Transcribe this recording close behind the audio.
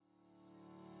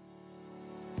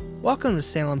Welcome to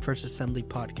Salem First Assembly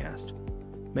Podcast.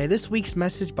 May this week's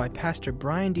message by Pastor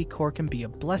Brian D. Corkin be a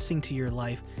blessing to your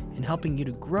life in helping you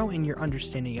to grow in your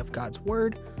understanding of God's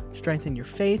Word, strengthen your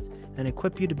faith, and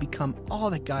equip you to become all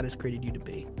that God has created you to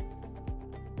be.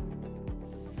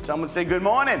 Someone say good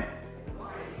morning. Good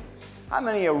morning. How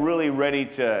many are really ready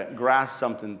to grasp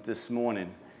something this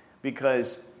morning?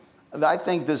 Because I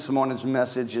think this morning's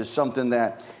message is something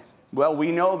that, well,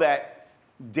 we know that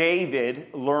David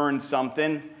learned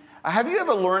something. Have you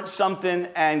ever learned something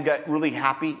and got really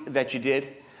happy that you did?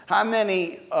 How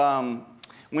many,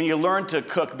 when you learn to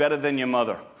cook better than your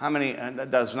mother, how many,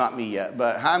 that's not me yet,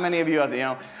 but how many of you out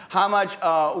there, how much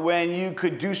when you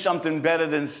could do something better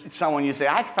than someone, you say,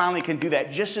 I finally can do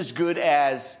that just as good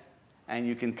as, and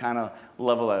you can kind of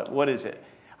level out. What is it?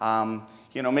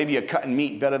 Maybe you're cutting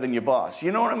meat better than your boss.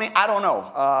 You know what I mean? I don't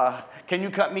know. Can you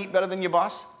cut meat better than your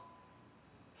boss?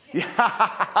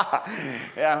 Yeah.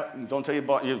 Don't tell your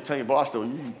boss. You tell your boss though.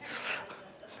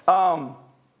 But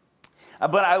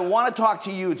I want to talk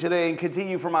to you today and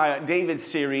continue from our David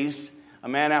series, A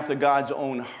Man After God's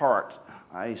Own Heart.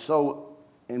 I so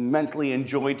immensely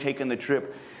enjoyed taking the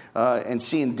trip and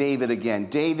seeing David again.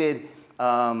 David,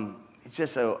 it's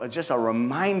just a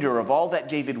reminder of all that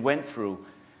David went through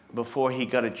before he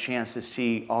got a chance to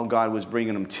see all God was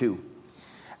bringing him to.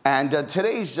 And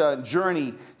today's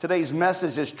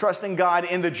message is trusting God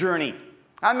in the journey.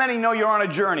 How many know you're on a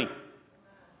journey?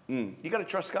 You got to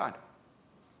trust God.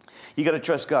 You got to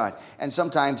trust God. And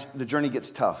sometimes the journey gets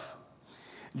tough.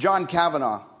 John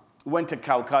Kavanaugh went to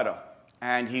Calcutta,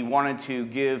 and he wanted to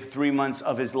give 3 months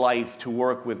of his life to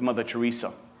work with Mother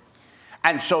Teresa.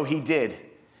 And so he did.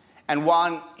 And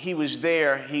while he was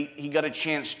there, he got a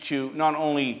chance to not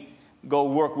only go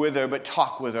work with her, but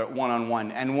talk with her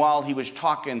one-on-one. And while he was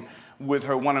talking with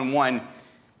her one-on-one,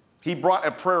 he brought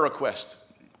a prayer request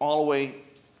all the way,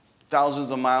 thousands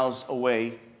of miles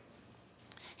away.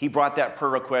 He brought that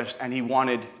prayer request, and he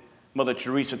wanted Mother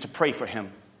Teresa to pray for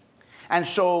him. And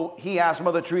so he asked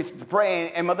Mother Teresa to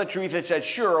pray, and Mother Teresa said,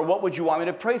 sure, what would you want me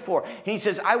to pray for? He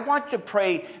says, I want to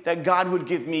pray that God would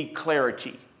give me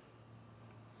clarity.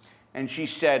 And she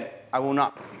said, I will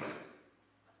not pray.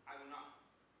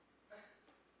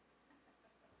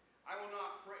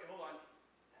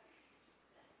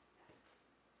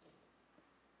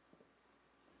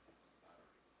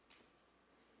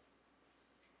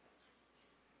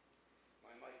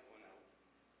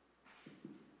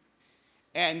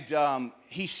 And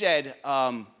he said,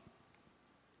 I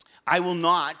will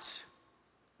not,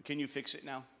 can you fix it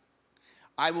now?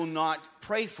 I will not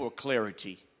pray for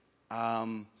clarity.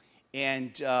 He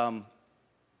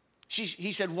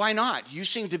said, why not? You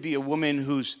seem to be a woman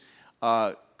who's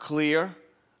clear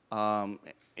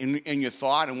in your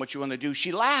thought and what you want to do.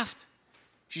 She laughed.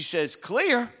 She says,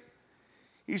 clear?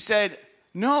 He said,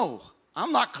 no,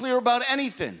 I'm not clear about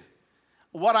anything.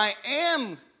 What I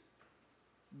am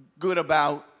good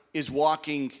about is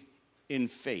walking in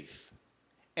faith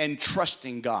and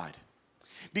trusting God.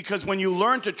 Because when you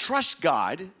learn to trust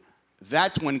God,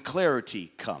 that's when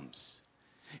clarity comes.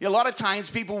 A lot of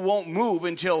times people won't move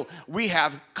until we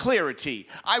have clarity.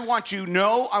 I want to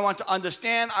know, I want to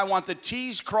understand, I want the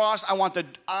T's crossed, I want the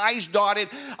I's dotted,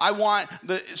 I want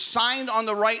the signed on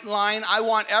the right line, I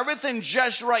want everything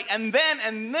just right. And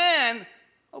then,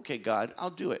 okay, God, I'll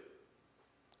do it.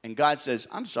 And God says,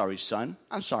 I'm sorry, son.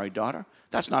 I'm sorry, daughter.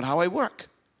 That's not how I work.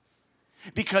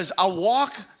 Because a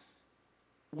walk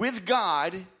with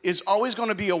God is always going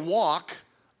to be a walk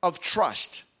of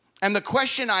trust. And the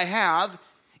question I have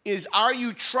is, are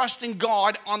you trusting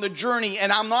God on the journey?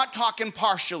 And I'm not talking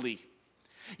partially.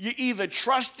 You're either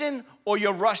trusting or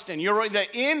you're rusting. You're either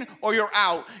in or you're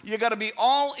out. You got to be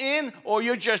all in, or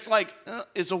you're just like,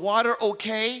 is the water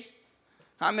okay?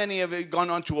 How many of you have gone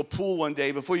onto a pool one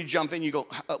day, before you jump in, you go,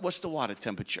 what's the water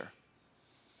temperature?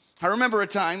 I remember a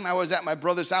time I was at my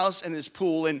brother's house in his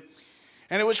pool, and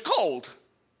it was cold.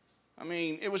 I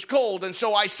mean, it was cold. And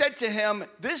so I said to him,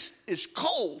 this is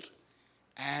cold.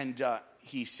 And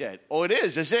he said, oh, it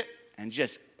is it? And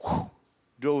just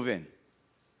dove in.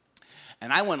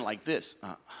 And I went like this,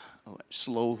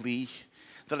 slowly.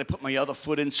 Then I put my other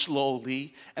foot in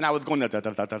slowly. And I was going,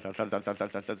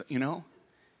 you know?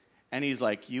 And he's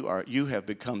like, you have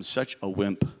become such a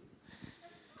wimp.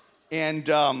 And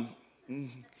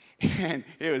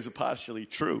it was partially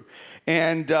true.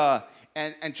 And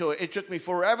so it took me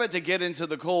forever to get into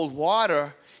the cold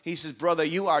water. He says, brother,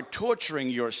 you are torturing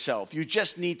yourself. You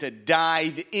just need to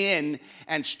dive in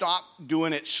and stop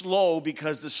doing it slow,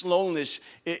 because the slowness,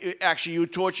 actually you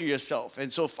torture yourself.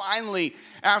 And so finally,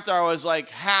 after I was like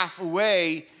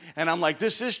halfway, and I'm like,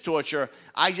 this is torture,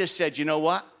 I just said, you know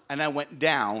what? And I went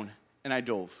down and I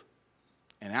dove.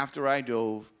 And after I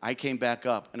dove, I came back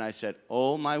up and I said,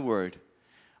 oh my word,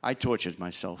 I tortured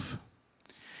myself.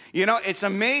 You know, it's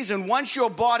amazing. Once your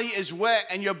body is wet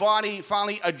and your body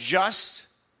finally adjusts.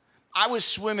 I was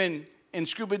swimming in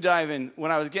scuba diving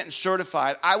when I was getting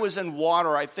certified. I was in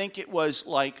water, I think it was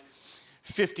like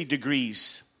 50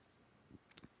 degrees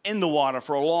in the water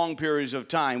for a long periods of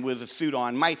time with a suit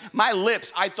on. My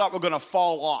lips, I thought were going to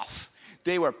fall off.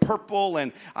 They were purple,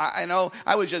 and I know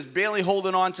I was just barely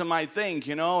holding on to my thing,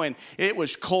 you know, and it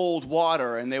was cold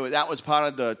water, and that was part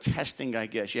of the testing, I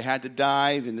guess. You had to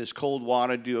dive in this cold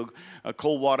water, do a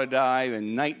cold water dive,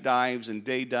 and night dives and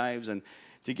day dives, and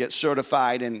to get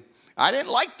certified, and I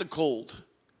didn't like the cold.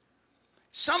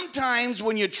 Sometimes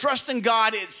when you trust in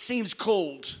God, it seems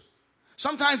cold.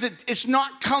 Sometimes it's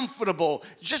not comfortable.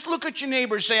 Just look at your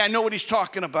neighbor and say, I know what he's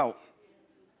talking about.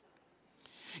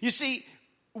 You see,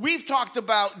 we've talked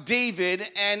about David,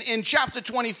 and in chapter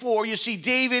 24, you see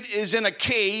David is in a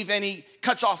cave, and he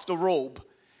cuts off the robe.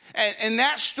 And in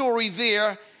that story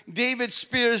there, David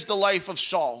spares the life of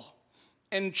Saul.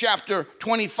 In chapter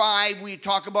 25, we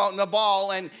talk about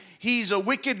Nabal, and he's a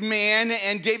wicked man,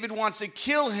 and David wants to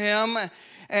kill him.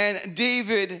 And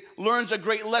David learns a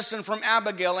great lesson from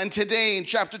Abigail. And today in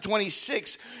chapter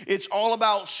 26, it's all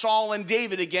about Saul and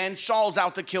David again. Saul's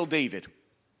out to kill David.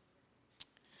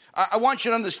 I want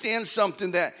you to understand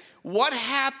something, that what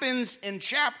happens in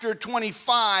chapter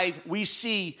 25, we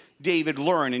see David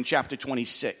learn in chapter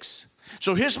 26.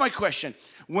 So here's my question.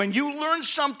 When you learn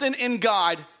something in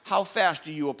God, how fast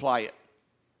do you apply it?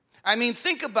 I mean,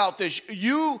 think about this.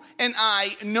 You and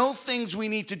I know things we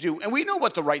need to do, and we know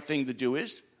what the right thing to do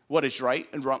is, what is right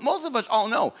and wrong. Most of us all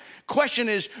know. Question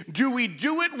is, do we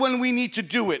do it when we need to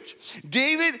do it?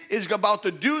 David is about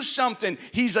to do something.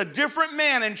 He's a different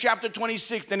man in chapter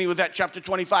 26 than he was at chapter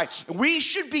 25. We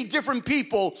should be different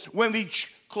people when we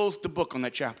close the book on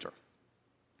that chapter.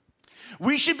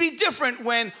 We should be different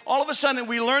when all of a sudden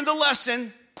we learn the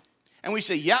lesson and we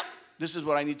say, yep, this is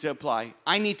what I need to apply.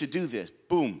 I need to do this.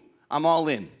 Boom. I'm all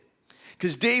in.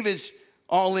 Because David's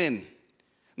all in.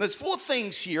 There's 4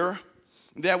 things here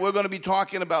that we're going to be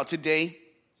talking about today.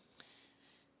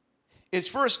 It's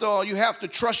first of all, you have to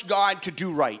trust God to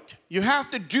do right. You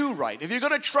have to do right. If you're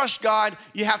going to trust God,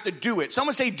 you have to do it.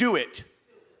 Someone say do it.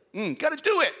 Got to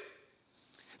do it.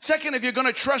 Second, if you're going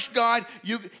to trust God,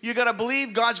 you got to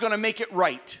believe God's going to make it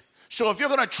right. So if you're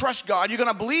going to trust God, you're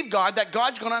going to believe God that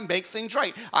God's going to make things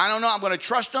right. I don't know. I'm going to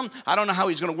trust him. I don't know how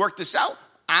he's going to work this out.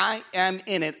 I am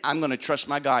in it. I'm going to trust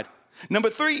my God. Number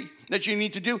 3 that you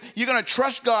need to do, you're going to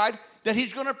trust God that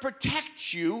he's going to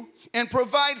protect you and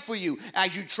provide for you.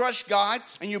 As you trust God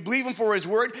and you believe him for his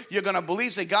word, you're going to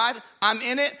believe, say, God, I'm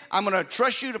in it. I'm going to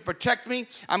trust you to protect me.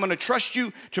 I'm going to trust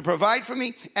you to provide for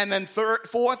me. And then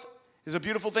fourth is a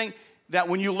beautiful thing, that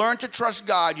when you learn to trust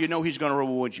God, you know he's going to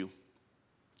reward you.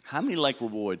 How many like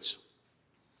rewards?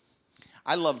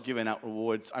 I love giving out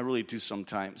rewards. I really do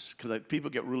sometimes, because people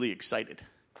get really excited.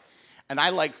 And I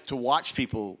like to watch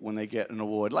people when they get an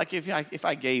award. Like if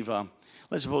I gave,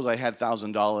 let's suppose I had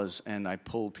 $1,000 and I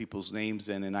pulled people's names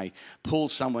in, and I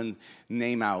pulled someone's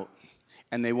name out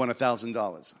and they won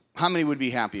 $1,000. How many would be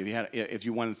happy if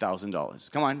you won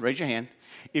 $1,000? Come on, raise your hand.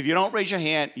 If you don't raise your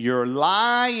hand, you're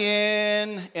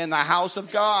lying in the house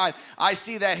of God. I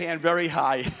see that hand very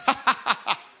high.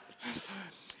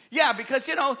 Yeah, because,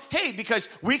 because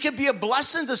we could be a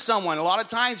blessing to someone. A lot of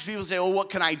times people say, oh, what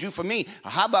can I do for me?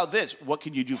 How about this? What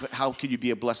can you do? How can you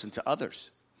be a blessing to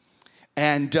others?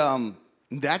 And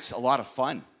that's a lot of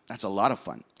fun. That's a lot of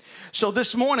fun. So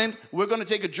this morning, we're going to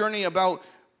take a journey about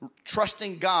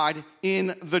trusting God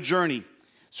in the journey.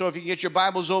 So if you get your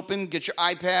Bibles open, get your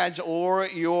iPads or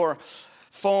your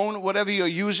phone, whatever you're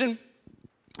using.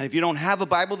 And if you don't have a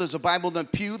Bible, there's a Bible in the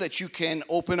pew that you can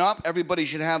open up. Everybody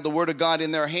should have the Word of God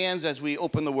in their hands as we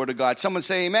open the Word of God. Someone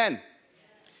say amen.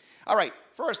 All right,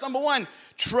 first, number 1,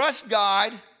 trust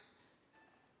God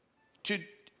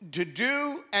to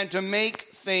do and to make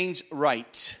things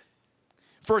right.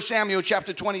 1 Samuel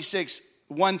chapter 26,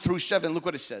 1 through 7, look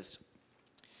what it says.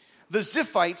 The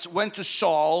Ziphites went to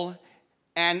Saul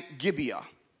and Gibeah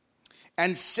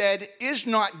and said, is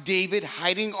not David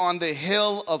hiding on the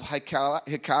hill of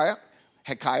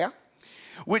Hekiah,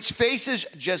 which faces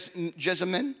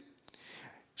Jezreel?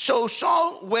 So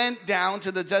Saul went down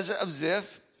to the desert of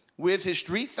Ziph with his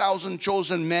 3,000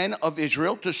 chosen men of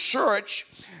Israel to search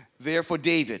there for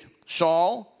David.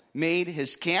 Saul made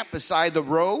his camp beside the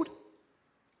road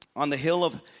on the hill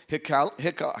of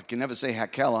Hekiah, I can never say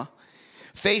Hekiah,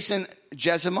 facing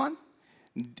Jezreel.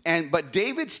 But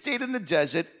David stayed in the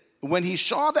desert. When he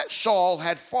saw that Saul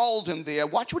had followed him there,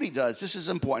 watch what he does. This is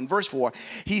important. Verse 4,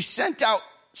 he sent out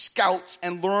scouts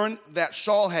and learned that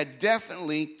Saul had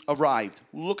definitely arrived.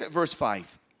 Look at verse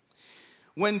 5.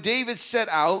 When David set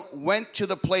out, went to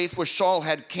the place where Saul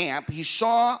had camped, he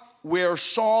saw where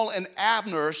Saul and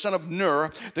Abner, son of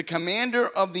Ner, the commander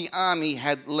of the army,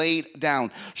 had laid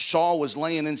down. Saul was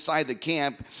laying inside the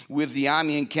camp with the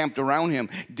army encamped around him.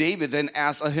 David then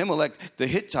asked Ahimelech the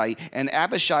Hittite and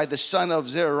Abishai, the son of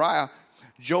Zeruiah,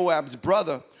 Joab's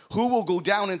brother, who will go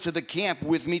down into the camp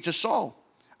with me to Saul?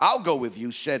 I'll go with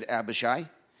you, said Abishai.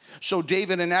 So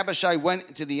David and Abishai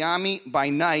went to the army by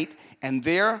night, and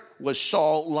there was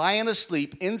Saul lying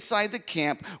asleep inside the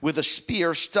camp with a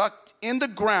spear stuck in the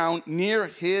ground near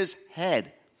his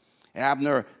head.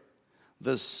 Abner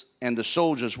and the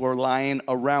soldiers were lying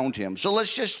around him. So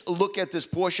let's just look at this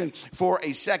portion for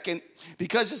a second,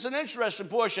 because it's an interesting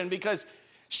portion, because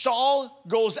Saul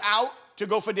goes out to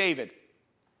go for David.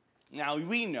 Now,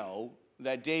 we know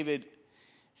that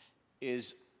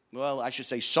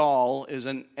Saul is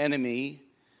an enemy.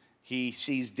 He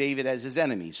sees David as his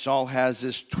enemy. Saul has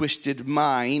this twisted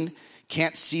mind,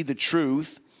 can't see the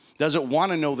truth, doesn't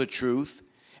want to know the truth.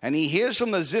 And he hears from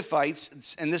the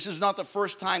Ziphites, and this is not the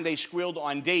first time they squealed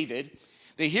on David.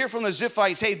 They hear from the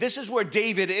Ziphites, hey, this is where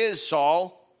David is,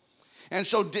 Saul. And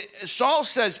so Saul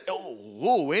says,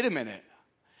 oh, wait a minute.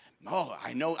 Oh,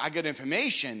 I know, I got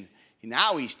information.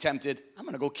 Now he's tempted. I'm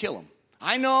going to go kill him.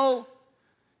 I know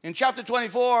in chapter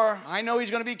 24, I know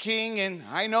he's going to be king, and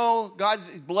I know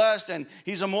God's blessed, and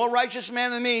he's a more righteous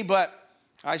man than me, but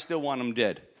I still want him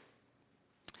dead.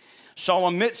 Saul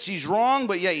admits he's wrong,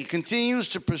 but yet he continues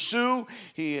to pursue.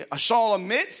 Saul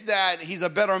admits that he's a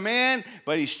better man,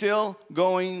 but he's still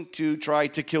going to try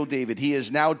to kill David. He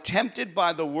is now tempted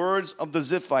by the words of the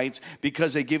Ziphites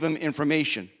because they give him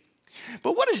information.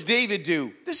 But what does David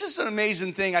do? This is an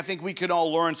amazing thing. I think we could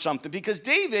all learn something, because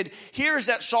David hears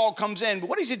that Saul comes in, but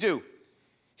what does he do?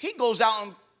 He goes out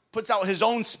and puts out his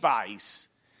own spies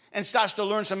and starts to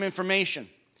learn some information.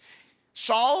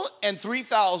 Saul and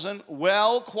 3,000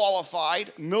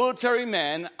 well-qualified military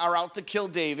men are out to kill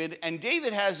David, and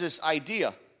David has this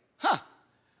idea.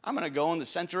 I'm going to go in the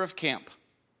center of camp.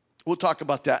 We'll talk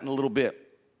about that in a little bit.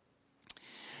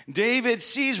 David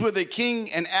sees where the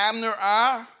king and Abner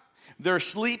are. They're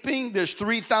sleeping. There's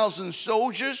 3,000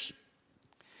 soldiers.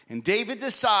 And David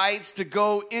decides to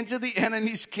go into the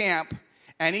enemy's camp,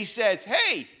 and he says,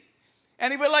 hey,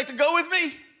 anybody like to go with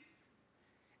me?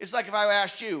 It's like if I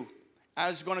asked you, I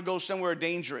was going to go somewhere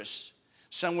dangerous,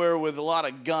 somewhere with a lot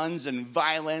of guns and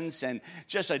violence and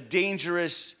just a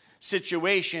dangerous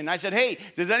situation. I said, hey,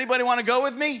 does anybody want to go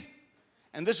with me?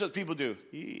 And this is what people do.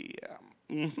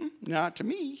 Yeah, not to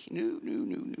me. No.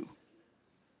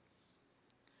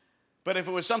 But if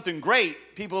it was something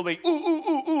great, people would be,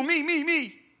 ooh,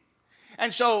 me.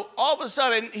 And so all of a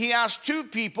sudden, he asked two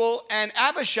people, and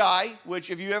Abishai,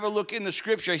 which if you ever look in the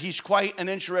scripture, he's quite an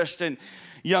interesting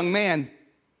young man.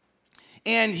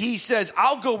 And he says,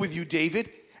 I'll go with you, David.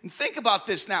 And think about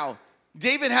this now.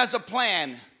 David has a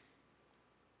plan.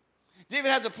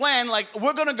 David has a plan, like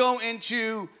we're going to go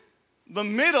into the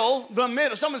middle,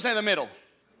 someone say the middle.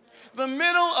 The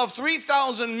middle of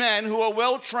 3,000 men who are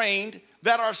well-trained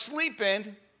that are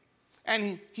sleeping,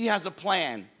 and he has a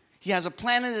plan. He has a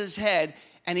plan in his head,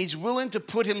 and he's willing to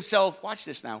put himself, watch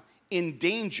this now, in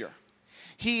danger.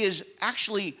 He is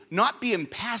actually not being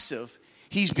passive,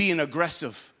 he's being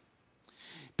aggressive.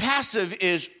 Passive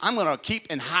is, I'm going to keep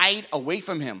and hide away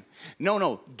from him.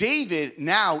 No. David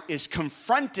now is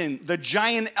confronting the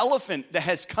giant elephant that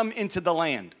has come into the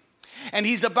land. And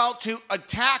he's about to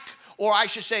attack, or I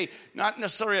should say, not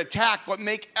necessarily attack, but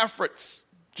make efforts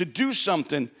to do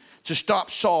something to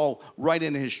stop Saul right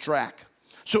in his track.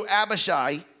 So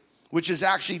Abishai, which is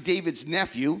actually David's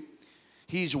nephew,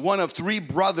 he's one of three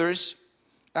brothers,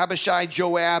 Abishai,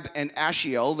 Joab, and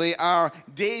Ashiel. They are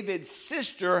David's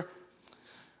sister,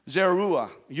 Zeruiah.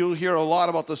 You'll hear a lot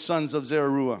about the sons of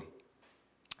Zeruiah.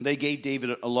 They gave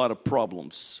David a lot of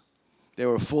problems. They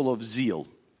were full of zeal.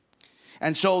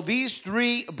 And so these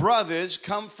three brothers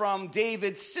come from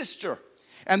David's sister.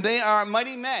 And they are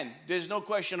mighty men. There's no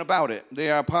question about it. They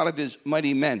are part of his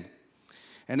mighty men.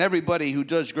 And everybody who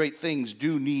does great things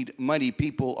do need mighty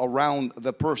people around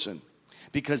the person,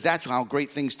 because that's how great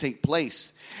things take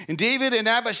place. And David and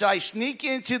Abishai sneak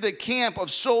into the camp of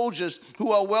soldiers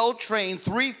who are well-trained,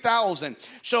 3,000.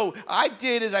 So I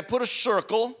put a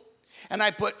circle, and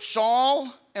I put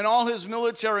Saul and all his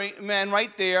military men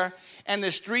right there, and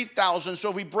there's 3,000. So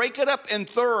if we break it up in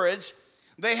thirds,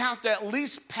 they have to at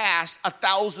least pass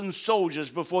 1,000 soldiers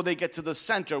before they get to the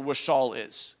center where Saul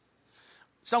is.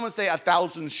 Someone say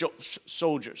 1,000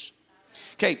 soldiers.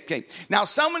 Okay. Now,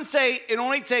 someone say it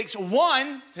only takes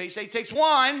one. Say it takes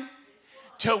one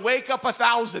to wake up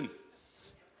 1,000.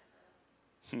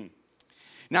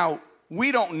 Now,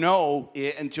 we don't know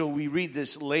it until we read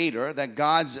this later that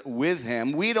God's with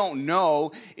him. We don't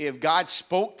know if God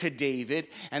spoke to David,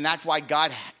 and that's why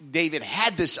David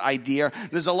had this idea.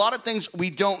 There's a lot of things we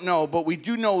don't know, but we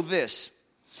do know this.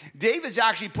 David's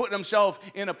actually putting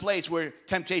himself in a place where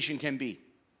temptation can be.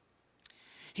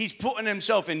 He's putting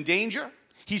himself in danger.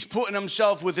 He's putting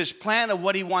himself with his plan of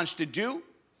what he wants to do.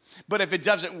 But if it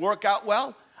doesn't work out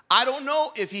well, I don't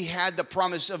know if he had the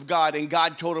promise of God and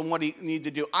God told him what he needed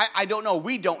to do. I don't know.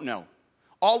 We don't know.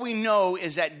 All we know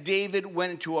is that David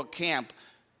went into a camp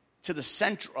to the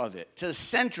center of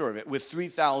it with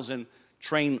 3,000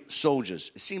 trained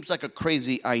soldiers. It seems like a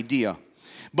crazy idea.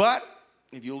 But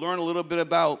if you learn a little bit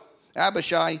about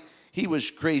Abishai, he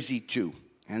was crazy too.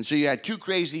 And so you had two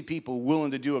crazy people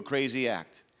willing to do a crazy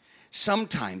act.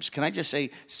 Sometimes, can I just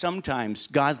say, sometimes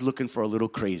God's looking for a little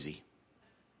crazy.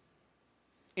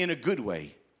 In a good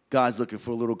way, God's looking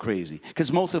for a little crazy.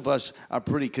 Because most of us are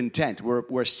pretty content.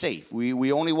 We're safe.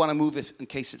 We only want to move it in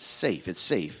case it's safe. It's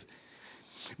safe.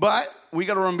 But we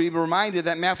got to be reminded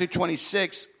that Matthew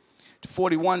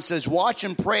 26:41 says, watch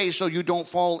and pray so you don't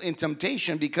fall in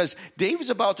temptation, because David's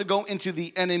about to go into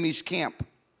the enemy's camp.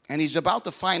 And he's about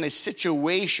to find a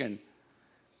situation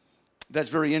that's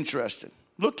very interesting.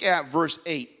 Look at verse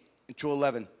 8 to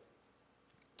 11.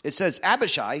 It says,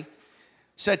 Abishai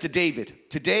said to David,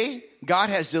 today God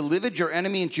has delivered your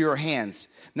enemy into your hands.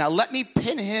 Now let me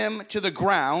pin him to the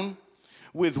ground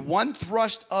with one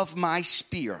thrust of my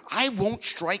spear. I won't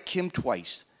strike him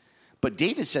twice. But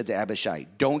David said to Abishai,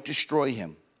 don't destroy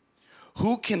him.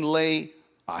 Who can lay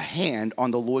a hand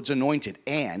on the Lord's anointed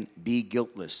and be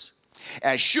guiltless?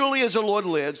 As surely as the Lord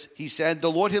lives, he said,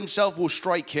 the Lord himself will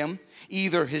strike him.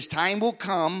 Either his time will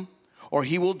come, or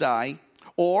he will die,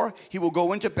 or he will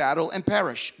go into battle and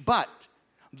perish. But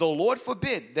the Lord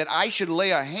forbid that I should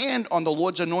lay a hand on the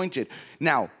Lord's anointed.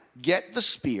 Now, get the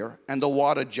spear and the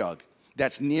water jug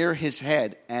that's near his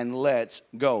head, and let's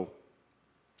go.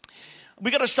 We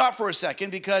got to stop for a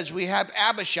second, because we have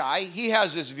Abishai. He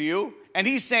has this view, and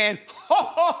he's saying,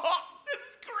 oh, this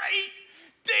is great.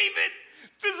 David,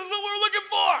 this is what we're looking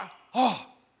for. Oh,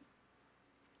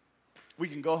 we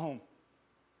can go home.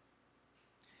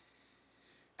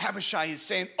 Abishai is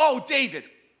saying, oh, David,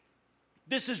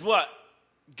 this is what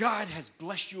God has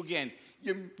blessed you again.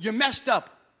 You messed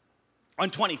up on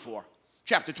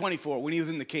chapter 24, when he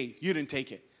was in the cave. You didn't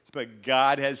take it. But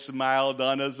God has smiled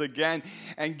on us again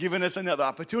and given us another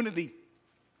opportunity.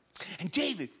 And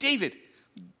David,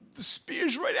 the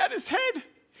spear's right at his head.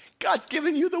 God's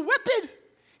given you the weapon.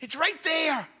 It's right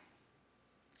there.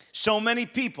 So many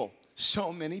people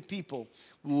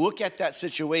look at that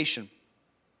situation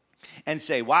and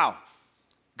say, wow,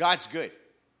 God's good.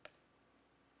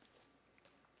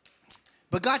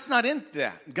 But God's not into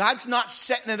that. God's not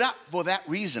setting it up for that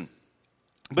reason.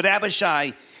 But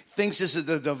Abishai thinks this is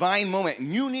the divine moment.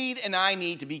 And you need and I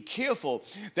need to be careful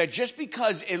that just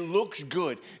because it looks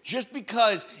good, just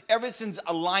because everything's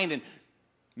aligned, and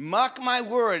mark my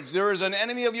words, there is an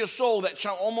enemy of your soul that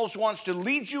almost wants to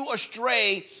lead you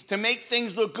astray to make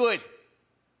things look good.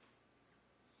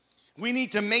 We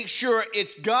need to make sure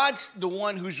it's God's the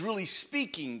one who's really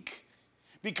speaking,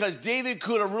 because David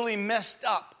could have really messed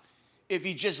up if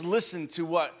he just listened to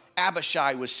what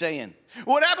Abishai was saying.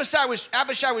 What Abishai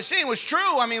was saying was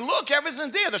true. I mean, look,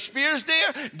 everything's there. The spear's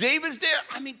there. David's there.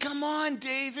 I mean, come on,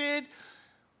 David.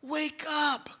 Wake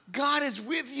up. God is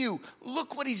with you.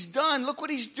 Look what he's done. Look what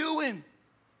he's doing.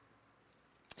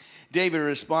 David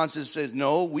responds and says,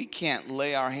 no, we can't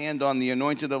lay our hand on the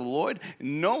anointed of the Lord.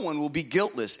 No one will be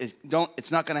guiltless.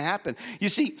 It's not going to happen. You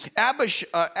see,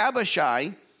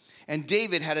 Abishai and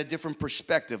David had a different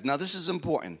perspective. Now, this is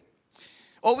important.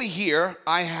 Over here,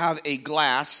 I have a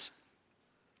glass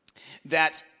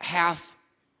that's half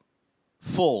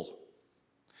full.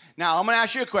 Now, I'm going to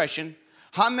ask you a question.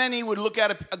 How many would look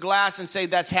at a glass and say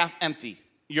that's half empty?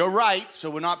 You're right, so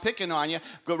we're not picking on you.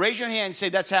 Go raise your hand and say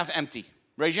that's half empty.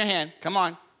 Raise your hand. Come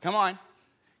on.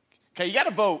 Okay, you got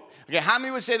to vote. Okay, how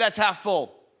many would say that's half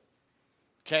full?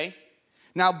 Okay.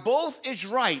 Now, both is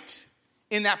right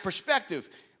in that perspective.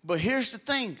 But here's the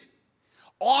thing.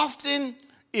 Often,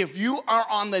 if you are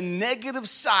on the negative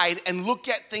side and look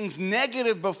at things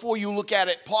negative before you look at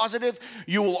it positive,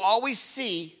 you will always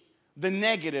see the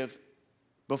negative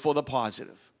before the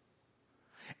positive.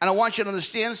 And I want you to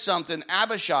understand something.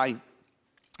 Abishai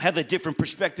had a different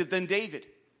perspective than David.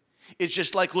 It's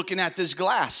just like looking at this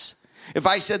glass. If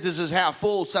I said this is half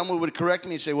full, someone would correct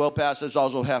me and say, well, Pastor, it's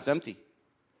also half empty.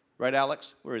 Right,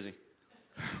 Alex? Where is he?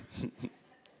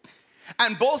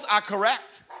 And both are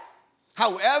correct.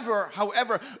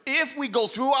 However, if we go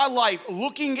through our life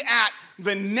looking at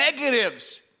the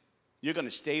negatives, you're going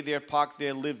to stay there, park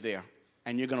there, live there,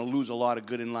 and you're going to lose a lot of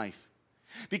good in life.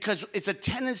 Because it's a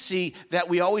tendency that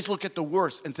we always look at the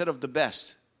worst instead of the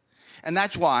best. And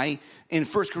that's why in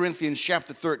 1 Corinthians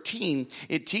chapter 13,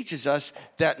 it teaches us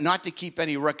that not to keep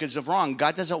any records of wrong.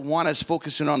 God doesn't want us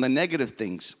focusing on the negative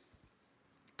things.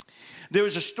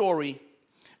 There's a story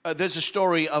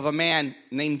of a man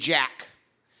named Jack.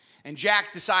 And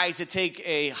Jack decides to take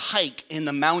a hike in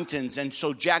the mountains. And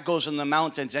so Jack goes in the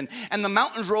mountains. And the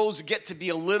mountain roads get to be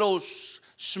a little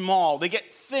small. They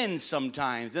get thin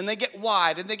sometimes. And they get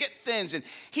wide and they get thin. And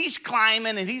he's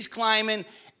climbing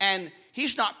and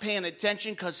he's not paying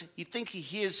attention because he thinks he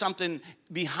hears something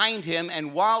behind him.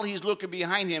 And while he's looking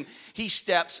behind him, he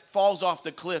falls off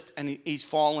the cliff, and he's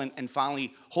fallen and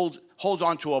finally holds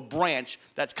onto a branch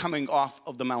that's coming off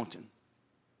of the mountain.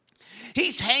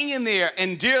 He's hanging there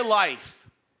in dear life,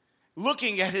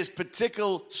 looking at his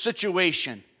particular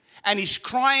situation. And he's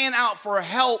crying out for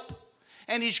help.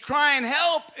 And he's crying,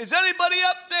 help, is anybody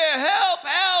up there? Help,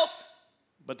 help.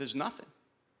 But there's nothing.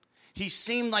 He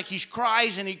seemed like he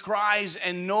cries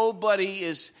and nobody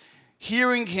is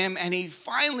hearing him. And he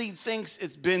finally thinks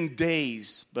it's been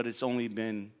days, but it's only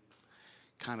been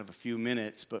kind of a few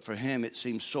minutes. But for him, it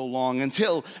seems so long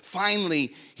until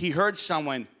finally he heard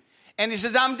someone. And he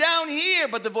says, I'm down here.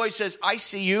 But the voice says, I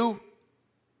see you.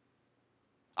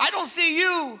 I don't see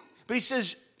you. But he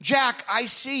says, Jack, I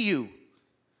see you.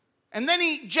 And then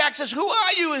Jack says, who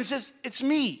are you? And he says, it's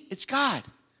me. It's God.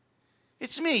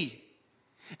 It's me.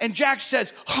 And Jack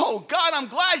says, oh, God, I'm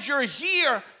glad you're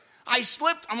here. I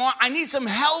slipped. I need some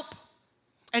help.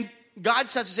 And God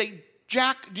says to say,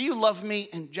 Jack, do you love me?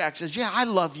 And Jack says, yeah, I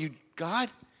love you, God.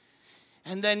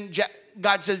 And then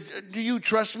God says, do you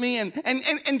trust me?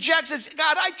 And Jack says,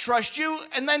 God, I trust you.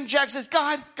 And then Jack says,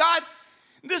 God,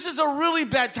 this is a really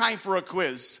bad time for a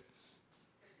quiz.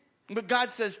 But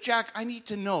God says, Jack, I need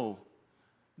to know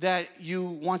that you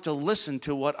want to listen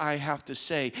to what I have to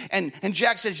say. And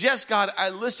Jack says, yes, God, I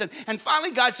listen. And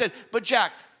finally God said, but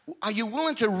Jack, are you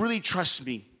willing to really trust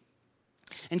me?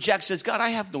 And Jack says, God, I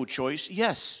have no choice.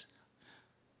 Yes.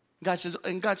 God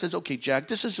says, okay, Jack,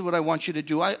 this is what I want you to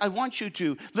do. I want you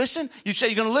to listen. You say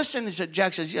you're going to listen.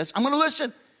 Jack says, yes, I'm going to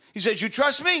listen. He says, you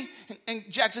trust me? And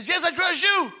Jack says, yes, I trust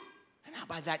you. And now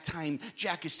by that time,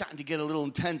 Jack is starting to get a little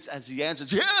intense as he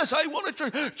answers, yes, I want to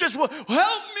trust. Just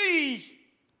help me.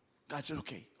 God said,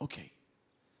 okay.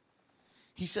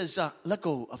 He says, let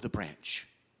go of the branch.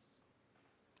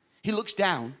 He looks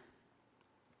down,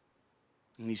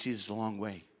 and he sees a long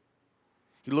way.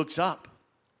 He looks up,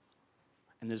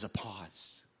 and there's a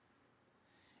pause.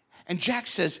 And Jack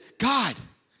says, God,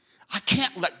 I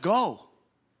can't let go.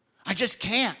 I just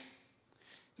can't.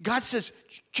 God says,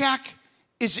 Jack,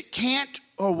 is it can't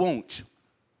or won't?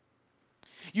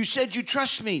 You said you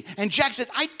trust me. And Jack says,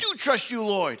 I do trust you,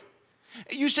 Lord.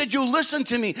 You said you'll listen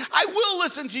to me. I will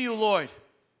listen to you, Lord.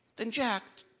 Then Jack,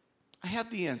 I have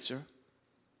the answer.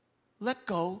 Let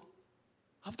go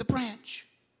of the branch.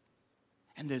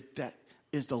 And that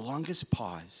is the longest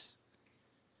pause.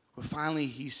 Where finally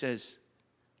he says,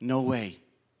 no way.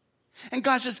 And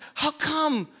God says, how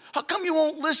come? How come you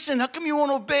won't listen? How come you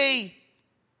won't obey?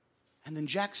 And then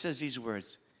Jack says these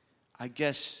words, I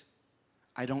guess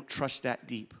I don't trust that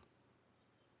deep.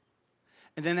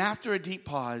 And then after a deep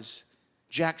pause,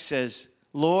 Jack says,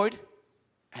 Lord,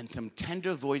 and some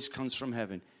tender voice comes from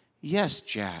heaven. Yes,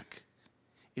 Jack.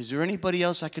 Is there anybody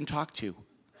else I can talk to?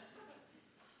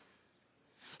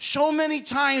 So many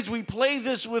times we play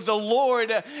this with the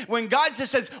Lord when God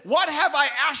says, what have I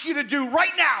asked you to do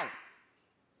right now?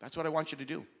 That's what I want you to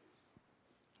do.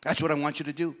 That's what I want you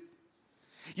to do.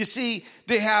 You see,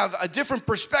 they have a different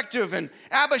perspective, and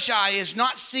Abishai is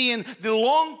not seeing the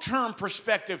long-term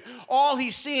perspective. All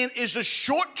he's seeing is the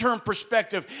short-term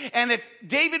perspective. And if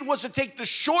David was to take the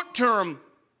short-term,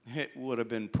 it would have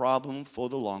been a problem for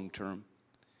the long-term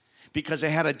because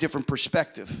they had a different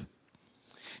perspective.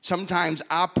 Sometimes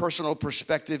our personal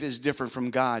perspective is different from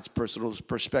God's personal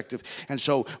perspective, and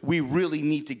so we really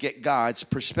need to get God's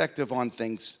perspective on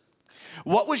things.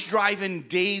 What was driving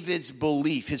David's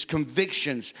belief, his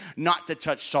convictions not to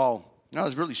touch Saul? No, it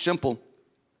was really simple.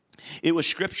 It was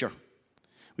Scripture.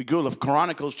 We go to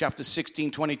Chronicles chapter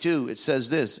 16, 22. It says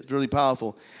this. It's really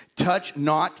powerful. Touch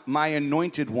not my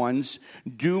anointed ones.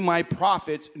 Do my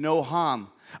prophets no harm.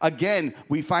 Again,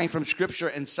 we find from Scripture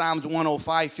in Psalms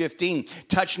 105, 15,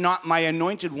 touch not my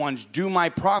anointed ones, do my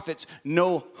prophets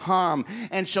no harm.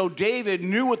 And so David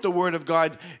knew what the word of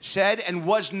God said and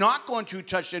was not going to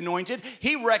touch the anointed.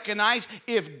 He recognized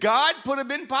if God put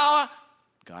him in power,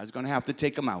 God's going to have to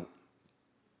take him out.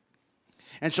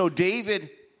 And so David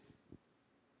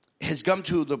has come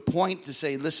to the point to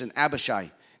say, listen,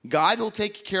 Abishai, God will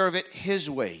take care of it his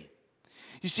way.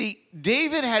 You see,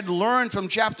 David had learned from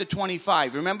chapter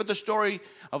 25. Remember the story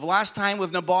of last time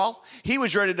with Nabal? He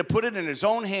was ready to put it in his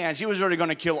own hands. He was already going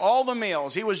to kill all the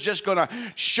males. He was just going to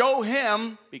show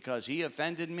him because he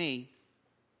offended me.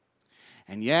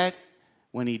 And yet,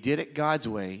 when he did it God's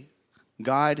way,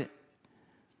 God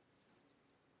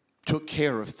took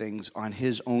care of things on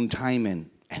his own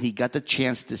timing. And he got the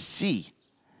chance to see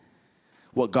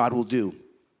what God will do.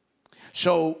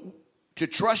 So, to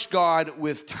trust God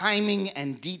with timing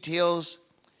and details,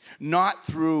 not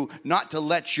to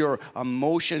let your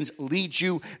emotions lead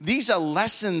you. These are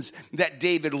lessons that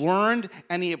David learned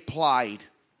and he applied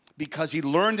because he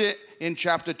learned it in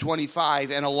chapter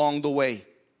 25 and along the way.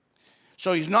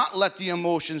 So he's not let the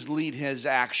emotions lead his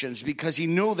actions because he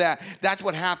knew that that's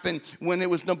what happened when it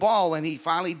was Nabal and he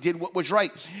finally did what was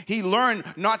right. He learned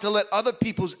not to let other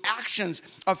people's actions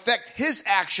affect his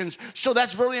actions. So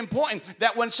that's very important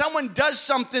that when someone does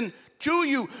something to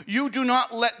you, you do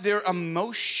not let their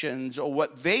emotions or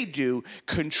what they do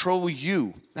control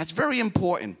you. That's very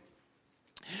important.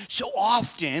 So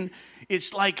often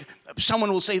it's like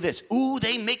someone will say this, ooh,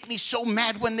 they make me so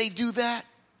mad when they do that.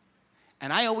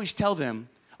 And I always tell them,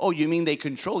 oh, you mean they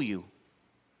control you?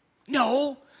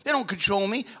 No, they don't control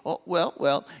me. Oh,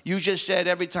 well, you just said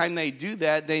every time they do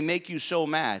that, they make you so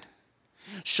mad.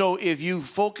 So if you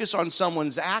focus on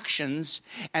someone's actions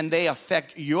and they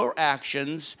affect your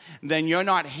actions, then you're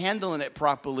not handling it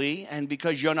properly. And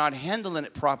because you're not handling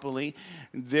it properly,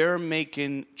 they're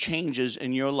making changes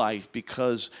in your life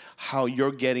because how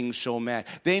you're getting so mad.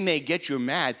 They may get you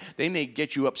mad. They may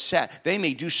get you upset. They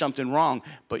may do something wrong.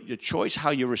 But your choice, how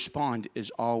you respond,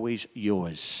 is always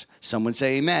yours. Someone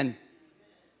say amen.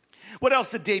 What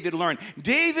else did David learn?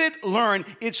 David learned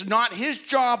it's not his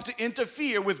job to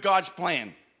interfere with God's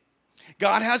plan.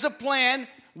 God has a plan.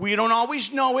 We don't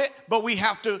always know it, but we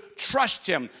have to trust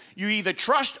him. You either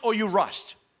trust or you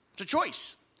rust. It's a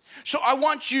choice. So I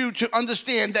want you to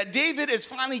understand that David is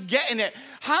finally getting it.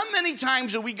 How many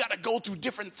times do we got to go through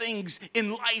different things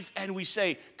in life and we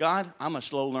say, God, I'm a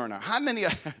slow learner. How many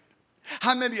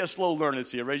are slow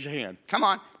learners here? Raise your hand. Come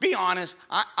on, be honest.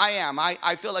 I am.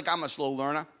 I feel like I'm a slow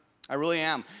learner. I really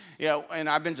am. Yeah, and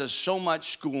I've been to so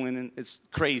much schooling, and it's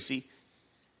crazy.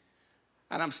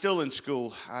 And I'm still in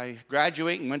school. I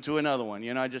graduate and went to another one.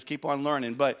 I just keep on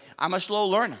learning. But I'm a slow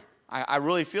learner. I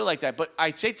really feel like that. But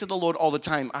I say to the Lord all the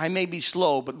time, I may be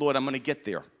slow, but Lord, I'm going to get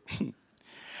there.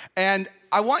 And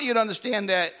I want you to understand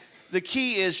that the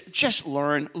key is just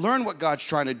learn. Learn what God's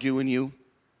trying to do in you.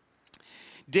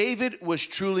 David was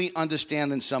truly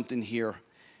understanding something here.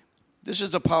 This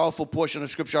is the powerful portion of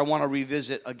Scripture I want to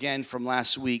revisit again from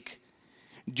last week.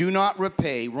 Do not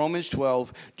repay, Romans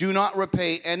 12, do not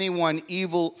repay anyone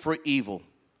evil for evil.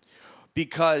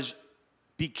 Because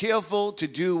be careful to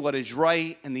do what is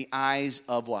right in the eyes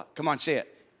of what? Come on, say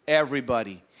it.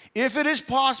 Everybody. If it is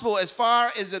possible, as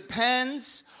far as it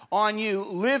depends on you,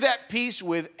 live at peace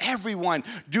with everyone.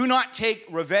 Do not take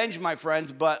revenge, my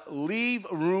friends, but leave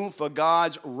room for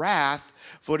God's wrath.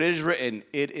 For it is written,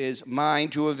 it is mine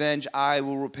to avenge, I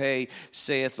will repay,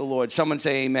 saith the Lord. Someone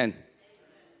say amen.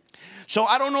 So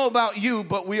I don't know about you,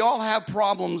 but we all have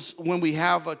problems when we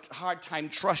have a hard time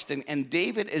trusting. And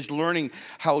David is learning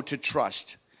how to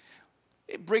trust.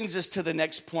 It brings us to the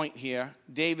next point here.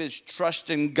 David's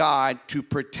trusting God to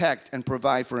protect and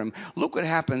provide for him. Look what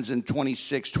happens in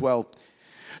 26:12.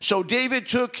 So David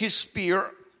took his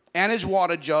spear and his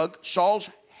water jug, Saul's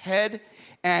head,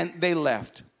 and they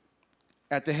left.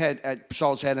 At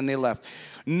Saul's head, and they left.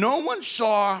 No one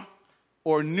saw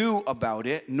or knew about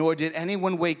it, nor did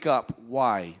anyone wake up.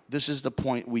 Why? This is the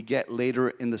point we get later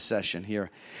in the session here.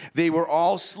 They were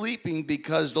all sleeping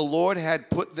because the Lord had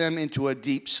put them into a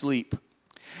deep sleep.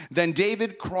 Then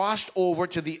David crossed over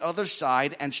to the other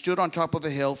side and stood on top of a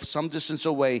hill some distance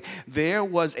away. There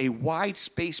was a wide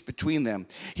space between them.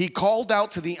 He called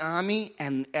out to the army,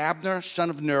 and Abner, son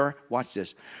of Ner, watch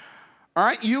this.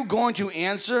 Aren't you going to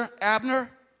answer,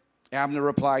 Abner? Abner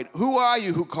replied, who are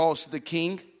you who calls to the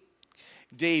king?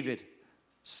 David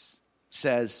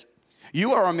says,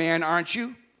 you are a man, aren't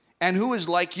you? And who is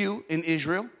like you in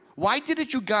Israel? Why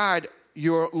didn't you guard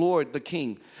your Lord the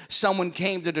king? Someone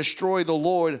came to destroy the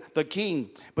Lord the king,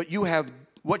 but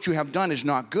what you have done is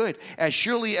not good. As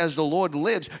surely as the Lord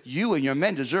lives, you and your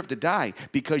men deserve to die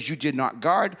because you did not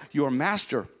guard your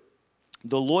master,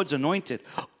 the Lord's anointed.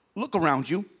 Look around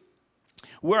you.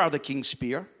 Where are the king's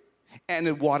spear and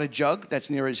the water jug that's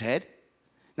near his head?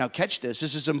 Now catch this.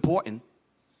 This is important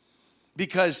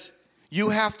because you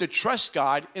have to trust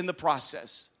God in the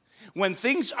process. When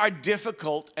things are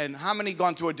difficult, and how many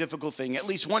gone through a difficult thing? At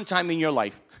least one time in your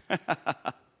life.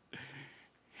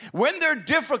 When they're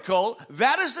difficult,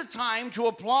 that is the time to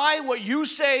apply what you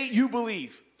say you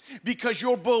believe. Because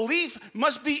your belief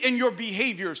must be in your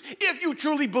behaviors, if you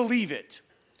truly believe it.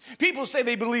 People say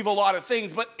they believe a lot of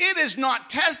things, but it is not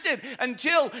tested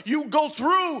until you go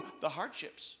through the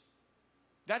hardships.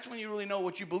 That's when you really know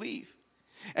what you believe.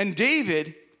 And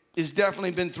David has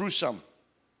definitely been through some.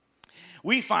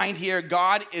 We find here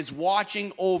God is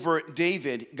watching over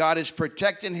David. God is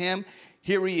protecting him.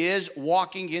 Here he is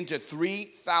walking into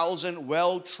 3,000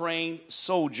 well-trained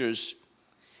soldiers.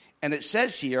 And it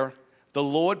says here, the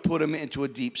Lord put him into a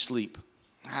deep sleep.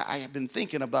 I have been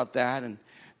thinking about that, and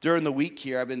during the week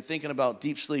here, I've been thinking about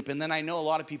deep sleep, and then I know a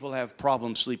lot of people have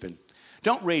problems sleeping.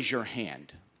 Don't raise your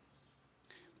hand.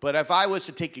 But if I was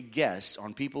to take a guess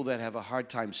on people that have a hard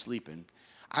time sleeping,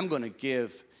 I'm going to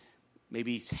give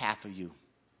maybe half of you.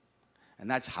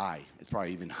 And that's high. It's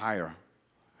probably even higher.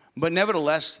 But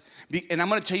nevertheless, and I'm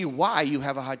going to tell you why you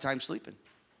have a hard time sleeping.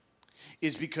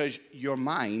 It's because your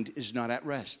mind is not at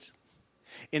rest.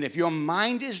 And if your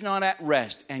mind is not at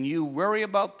rest and you worry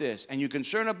about this and you're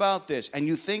concerned about this and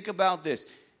you think about this,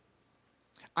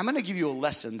 I'm going to give you a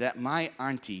lesson that my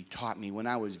auntie taught me when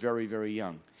I was very, very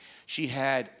young. She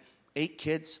had 8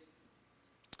 kids.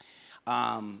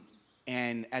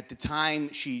 And at the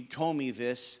time she told me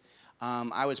this,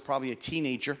 I was probably a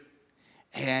teenager.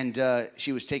 And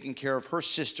she was taking care of her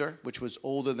sister, which was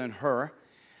older than her.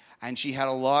 And she had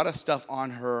a lot of stuff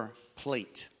on her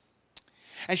plate.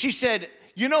 And she said,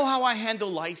 you know how I handle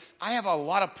life? I have a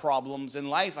lot of problems in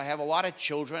life. I have a lot of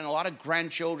children, a lot of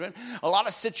grandchildren, a lot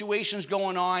of situations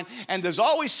going on, and there's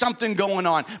always something going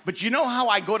on. But you know how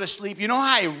I go to sleep? You know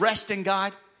how I rest in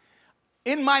God?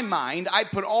 In my mind, I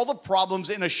put all the problems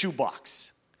in a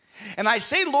shoebox. And I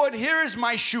say, Lord, here is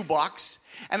my shoebox,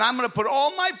 and I'm going to put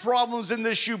all my problems in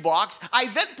this shoebox. I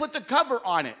then put the cover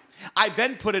on it. I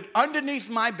then put it underneath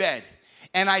my bed.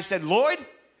 And I said, Lord,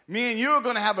 me and you are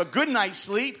going to have a good night's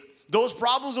sleep. Those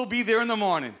problems will be there in the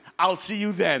morning. I'll see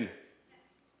you then.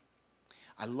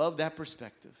 I love that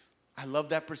perspective. I love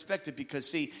that perspective because,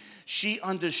 see, she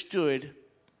understood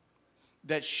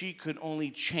that she could only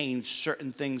change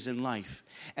certain things in life.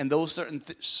 And those certain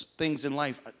things in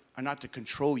life are not to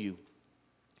control you.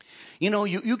 You know,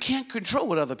 you can't control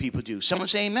what other people do. Someone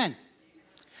say amen.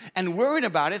 And worrying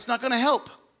about it's not going to help.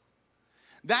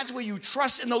 That's where you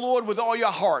trust in the Lord with all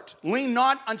your heart. Lean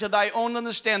not unto thy own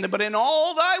understanding, but in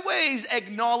all thy ways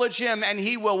acknowledge him, and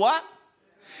he will what?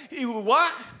 He will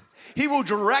what? He will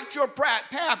direct your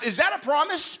path. Is that a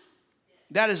promise?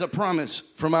 That is a promise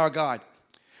from our God.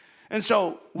 And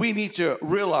so we need to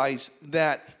realize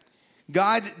that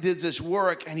God did this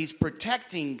work, and he's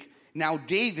protecting now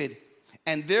David,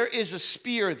 and there is a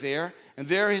spear there, and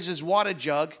there is his water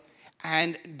jug,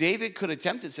 and David could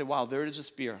attempt it and say, wow, there is a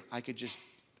spear. I could just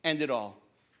end it all.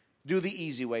 Do the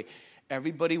easy way.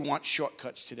 Everybody wants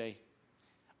shortcuts today.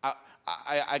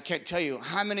 I can't tell you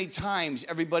how many times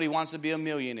everybody wants to be a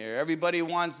millionaire. Everybody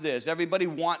wants this. Everybody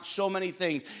wants so many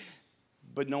things,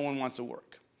 but no one wants to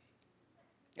work.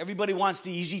 Everybody wants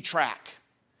the easy track.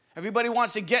 Everybody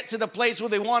wants to get to the place where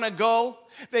they want to go.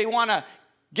 They want to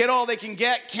get all they can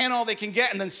get, can all they can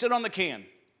get, and then sit on the can.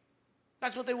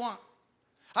 That's what they want.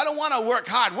 I don't want to work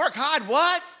hard. Work hard,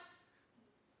 what?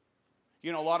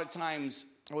 You know, a lot of times,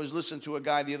 I was listening to a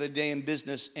guy the other day in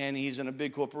business, and he's in a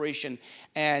big corporation,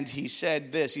 and he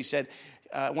said this. He said,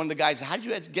 one of the guys, how did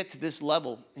you get to this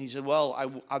level? And he said,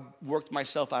 well, I worked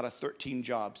myself out of 13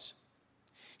 jobs.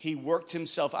 He worked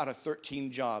himself out of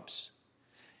 13 jobs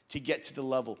to get to the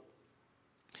level.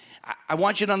 I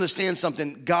want you to understand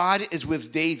something. God is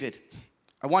with David.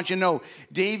 I want you to know,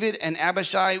 David and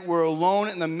Abishai were alone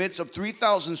in the midst of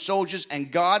 3,000 soldiers,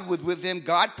 and God was with him.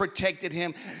 God protected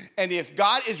him. And if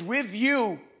God is with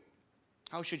you,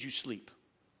 how should you sleep?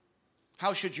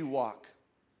 How should you walk?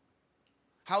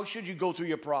 How should you go through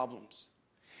your problems?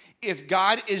 If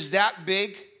God is that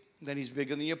big, then he's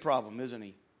bigger than your problem, isn't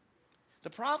he? The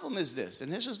problem is this,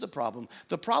 and this is the problem.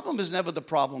 The problem is never the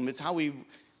problem. It's how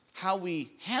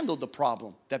we handle the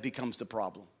problem that becomes the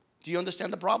problem. Do you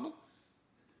understand the problem?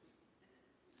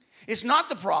 It's not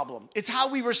the problem. It's how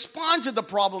we respond to the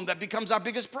problem that becomes our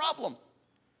biggest problem.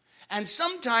 And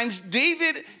sometimes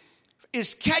David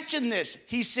is catching this.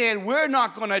 He's saying, we're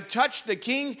not going to touch the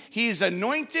king. He's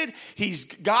anointed.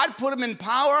 God put him in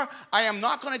power. I am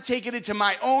not going to take it into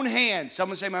my own hands.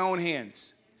 Someone say my own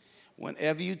hands.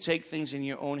 Whenever you take things in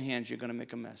your own hands, you're going to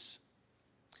make a mess.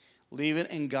 Leave it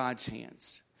in God's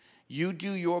hands. You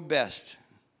do your best.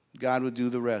 God will do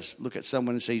the rest. Look at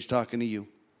someone and say he's talking to you.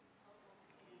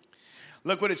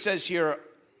 Look what it says here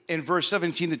in verse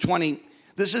 17 to 20,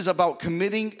 this is about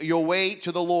committing your way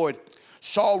to the Lord.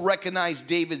 Saul recognized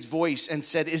David's voice and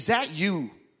said, "Is that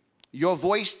you? Your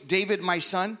voice, David, my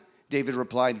son?" David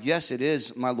replied, "Yes, it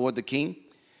is, my lord the king."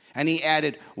 And he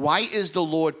added, "Why is the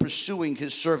Lord pursuing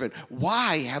his servant?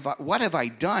 What have I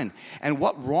done? And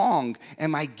what wrong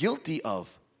am I guilty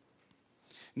of?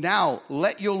 Now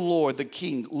let your lord the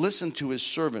king listen to his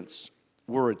servant's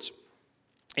words.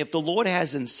 If the Lord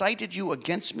has incited you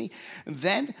against me,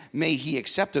 then may he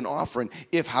accept an offering.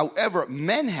 If, however,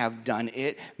 men have done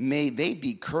it, may they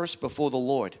be cursed before the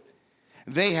Lord.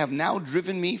 They have now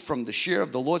driven me from the share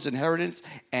of the Lord's inheritance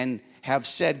and have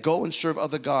said, 'Go and serve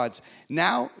other gods.'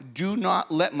 Now do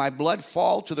not let my blood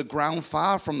fall to the ground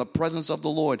far from the presence of the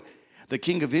Lord. The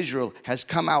king of Israel has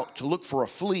come out to look for a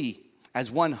flea, as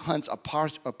one hunts a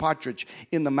partridge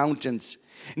in the mountains."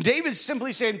 David's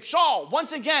simply saying, "Saul,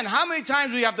 once again, how many times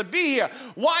do we have to be here?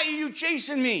 Why are you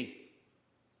chasing me?"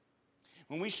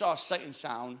 When we saw Sight and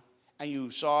Sound and you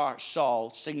saw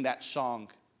Saul sing that song,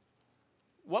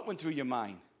 what went through your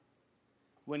mind?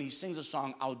 When he sings a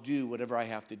song, "I'll do whatever I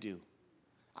have to do.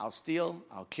 I'll steal,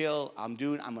 I'll kill, I'm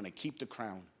going to keep the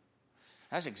crown."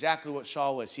 That's exactly what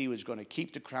Saul was. He was going to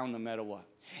keep the crown no matter what.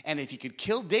 And if he could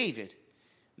kill David,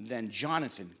 then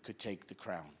Jonathan could take the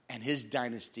crown and his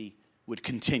dynasty would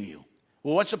continue.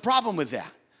 Well, what's the problem with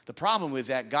that? The problem with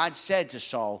that, God said to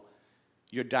Saul,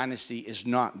 "Your dynasty is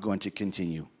not going to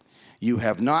continue. You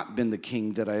have not been the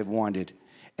king that I have wanted,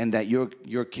 and that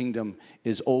your kingdom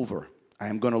is over. I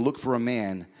am going to look for a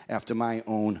man after my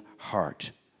own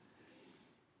heart."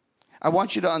 I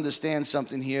want you to understand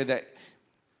something here, that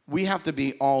we have to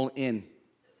be all in.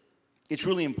 It's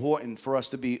really important for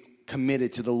us to be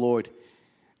committed to the Lord.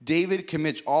 David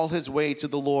commits all his way to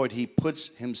the Lord. He puts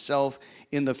himself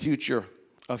in the future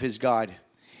of his God.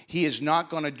 He is not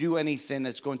going to do anything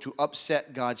that's going to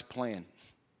upset God's plan.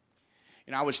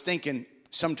 And I was thinking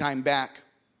sometime back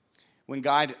when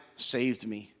God saved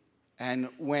me and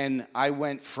when I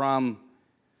went from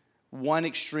one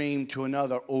extreme to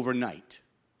another overnight.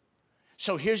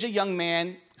 So here's a young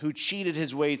man who cheated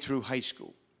his way through high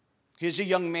school. Here's a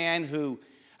young man who,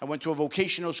 I went to a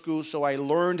vocational school, so I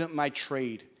learned my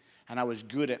trade. And I was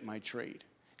good at my trade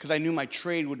because I knew my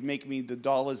trade would make me the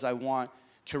dollars I want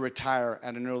to retire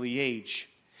at an early age.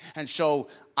 And so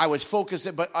I was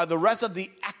focused, but the rest of the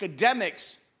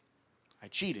academics, I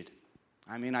cheated.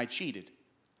 I cheated.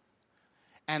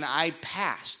 And I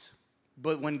passed.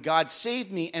 But when God saved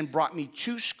me and brought me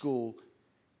to school,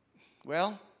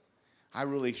 well, I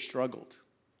really struggled.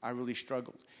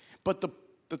 But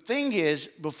the thing is,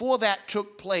 before that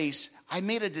took place, I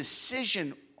made a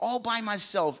decision all by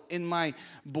myself in my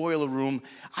boiler room.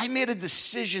 I made a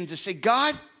decision to say,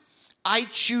 "God, I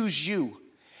choose you.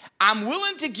 I'm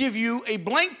willing to give you a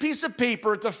blank piece of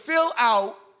paper to fill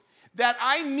out that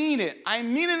I mean it. I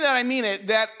mean it,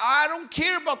 that I don't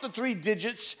care about the 3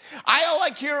 digits. All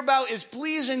I care about is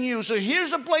pleasing you. So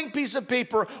here's a blank piece of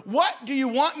paper. What do you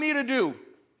want me to do?"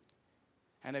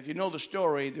 And if you know the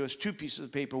story, there was 2 pieces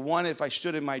of paper. One, if I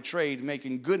stood in my trade,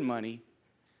 making good money,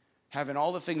 having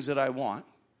all the things that I want.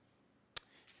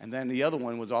 And then the other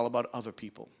one was all about other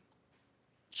people.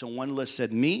 So one list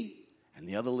said me, and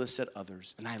the other list said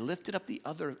others. And I lifted up the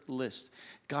other list.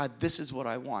 "God, this is what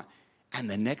I want." And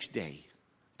the next day,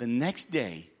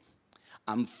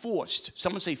 I'm forced.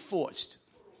 Someone say forced.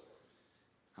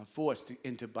 I'm forced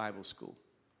into Bible school.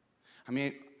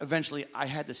 Eventually I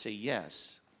had to say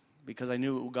yes because I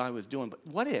knew what God was doing. But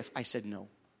what if I said no?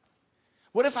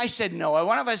 What if I said no?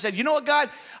 What if I said, "You know what, God?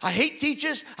 I hate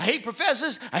teachers. I hate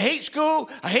professors. I hate school.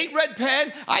 I hate red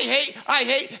pen. I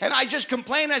hate. And I just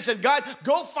complained. I said, "God,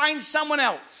 go find someone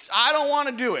else. I don't want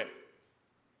to do it."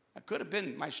 That could have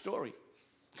been my story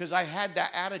because I had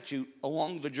that attitude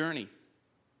along the journey.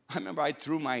 I remember I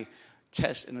threw my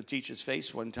test in a teacher's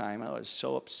face one time. I was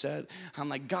so upset. I'm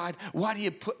like, "God, why do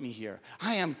you put me here?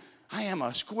 I am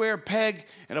a square peg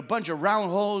and a bunch of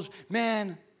round holes.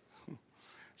 Man."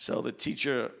 So the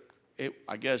teacher,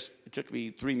 I guess it took me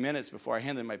 3 minutes before I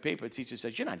handed my paper. The teacher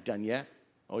said, "You're not done yet."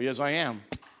 "Oh, yes, I am."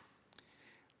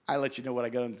 I let you know what I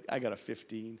got. I got a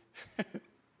 15.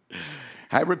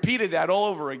 I repeated that all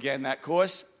over again, that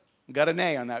course. Got an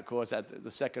A on that course at the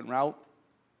second route.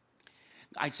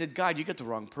 I said, "God, you got the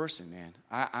wrong person, man.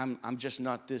 I'm just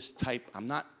not this type.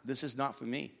 This is not for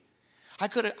me." I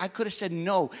could have said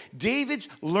no. David's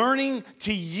learning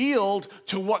to yield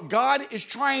to what God is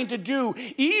trying to do,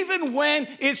 even when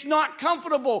it's not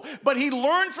comfortable. But he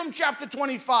learned from chapter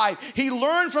 25. He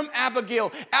learned from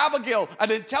Abigail. Abigail,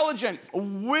 an intelligent,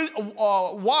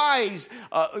 wise,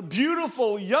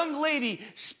 beautiful young lady,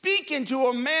 speaking to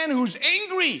a man who's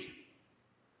angry.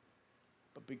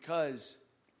 But because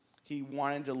he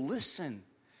wanted to listen,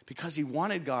 because he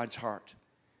wanted God's heart.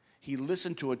 He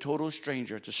listened to a total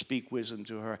stranger to speak wisdom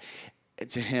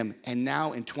to him. And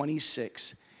now in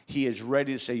 26, he is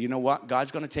ready to say, you know what?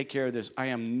 God's going to take care of this. I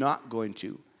am not going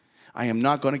to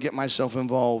get myself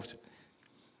involved.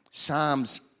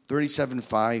 Psalms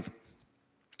 37:5,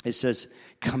 it says,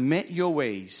 commit your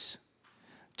ways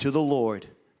to the Lord.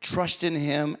 Trust in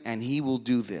him, and he will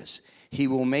do this. He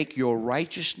will make your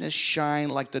righteousness shine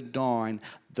like the dawn,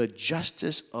 the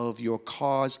justice of your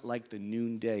cause like the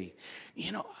noonday.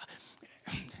 You know,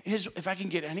 if I can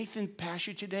get anything past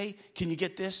you today, can you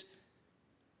get this?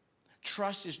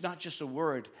 Trust is not just a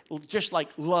word, just like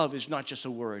love is not just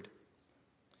a word.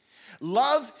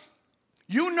 Love,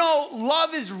 you know,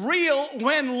 love is real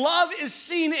when love is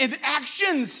seen in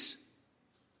actions.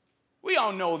 We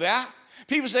all know that.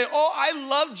 People say, oh, I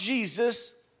love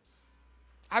Jesus.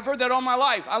 I've heard that all my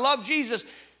life. I love Jesus.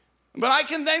 But I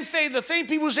can then say the thing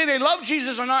people say they love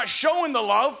Jesus are not showing the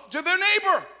love to their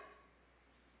neighbor.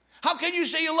 How can you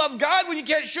say you love God when you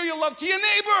can't show your love to your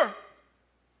neighbor?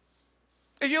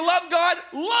 If you love God,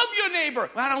 love your neighbor.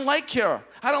 I don't like her.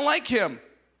 I don't like him.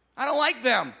 I don't like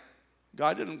them.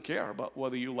 God didn't care about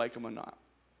whether you like them or not.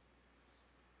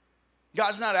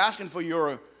 God's not asking for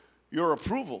your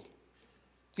approval.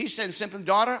 He said, simply,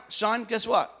 daughter, son, guess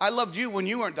what? I loved you when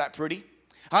you weren't that pretty.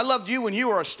 I loved you when you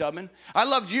were stubborn. I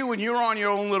loved you when you were on your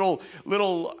own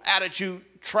little attitude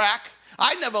track.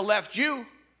 I never left you.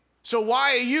 So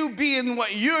why are you being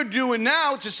what you're doing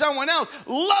now to someone else?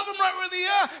 Love them right where they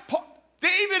are.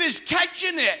 David is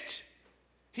catching it.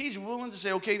 He's willing to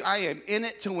say, okay, I am in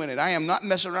it to win it. I am not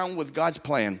messing around with God's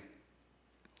plan.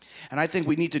 And I think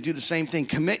we need to do the same thing.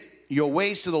 Commit your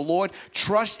ways to the Lord.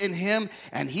 Trust in him,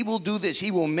 and he will do this.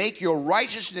 He will make your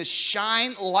righteousness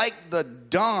shine like the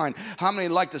dawn. How many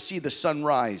like to see the sun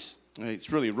rise?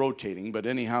 It's really rotating, but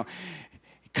anyhow,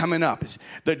 coming up.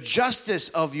 The justice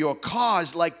of your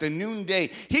cause like the noonday.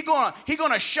 He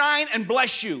gonna shine and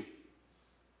bless you.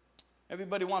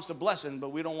 Everybody wants the blessing, but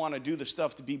we don't want to do the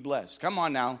stuff to be blessed. Come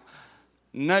on now.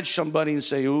 Nudge somebody and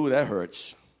say, ooh, that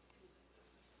hurts.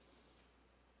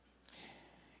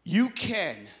 You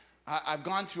can. I've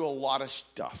gone through a lot of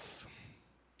stuff.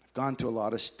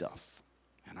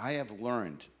 And I have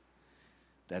learned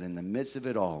that in the midst of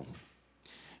it all,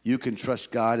 you can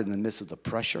trust God in the midst of the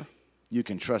pressure. You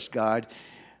can trust God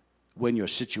when your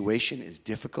situation is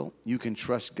difficult. You can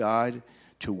trust God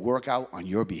to work out on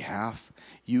your behalf.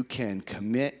 You can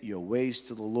commit your ways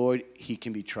to the Lord. He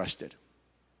can be trusted.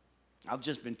 I've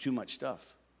just been too much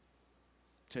stuff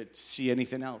to see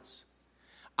anything else.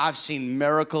 I've seen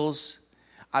miracles.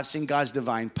 I've seen God's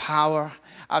divine power.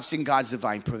 I've seen God's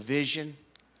divine provision.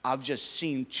 I've just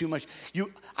seen too much.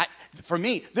 For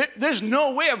me, there's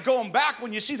no way of going back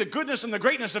when you see the goodness and the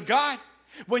greatness of God.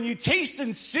 When you taste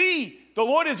and see, the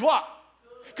Lord is what?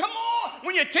 Come on.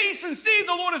 When you taste and see,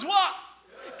 the Lord is what?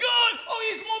 Good.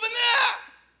 Oh, he's more than that.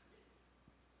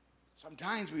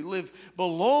 Sometimes we live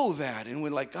below that, and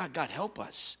we're like, God, help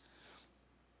us.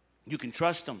 You can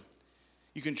trust him.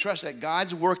 You can trust that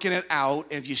God's working it out.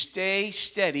 And if you stay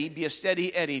steady, be a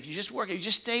steady Eddie. If you just work it, you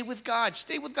just stay with God.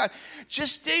 Stay with God.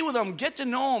 Just stay with him. Get to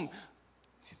know him.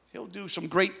 He'll do some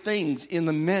great things in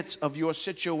the midst of your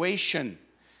situation.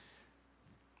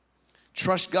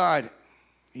 Trust God.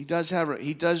 He does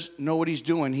know what he's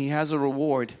doing. He has a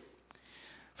reward.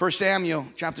 1 Samuel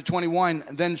chapter 21,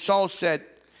 then Saul said,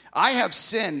 I have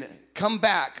sinned. Come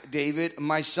back, David,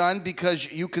 my son,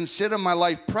 because you consider my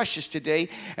life precious today,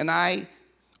 and I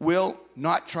will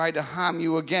not try to harm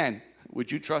you again.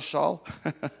 Would you trust Saul?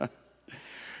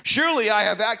 Surely I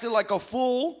have acted like a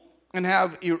fool and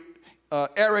have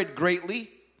erred greatly.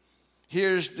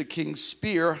 Here's the king's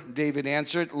spear, David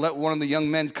answered. Let one of the young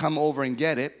men come over and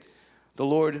get it. The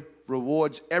Lord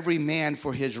rewards every man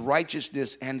for his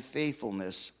righteousness and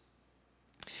faithfulness.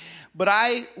 But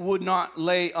I would not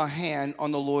lay a hand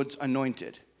on the Lord's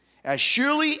anointed. As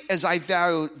surely as I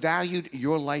valued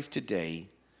your life today,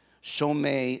 so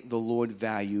may the Lord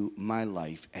value my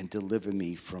life and deliver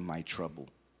me from my trouble.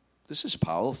 This is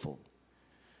powerful.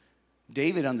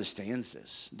 David understands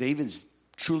this. David's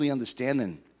truly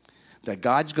understanding that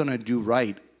God's going to do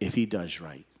right if he does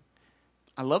right.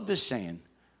 I love this saying,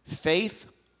 faith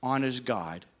honors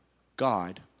God,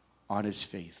 God honors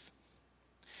faith.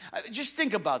 Just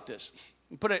think about this.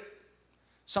 Put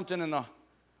something in the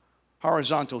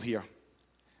horizontal here.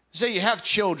 Say you have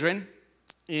children,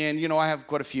 and I have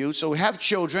quite a few. So we have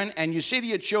children, and you say to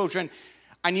your children,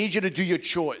 I need you to do your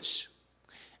chores.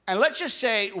 And let's just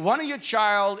say one of your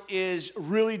child is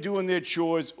really doing their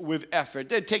chores with effort.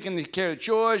 They're taking care of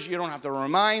chores. You don't have to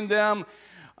remind them.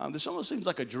 This almost seems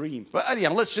like a dream. But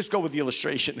anyhow, let's just go with the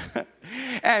illustration.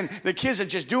 And the kids are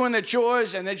just doing their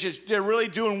chores, and they're really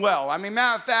doing well. I mean,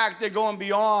 matter of fact, they're going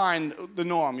beyond the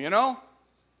norm, you know?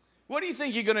 What do you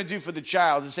think you're going to do for the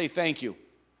child to say thank you?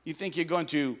 You think you're going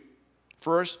to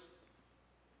first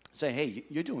say, hey,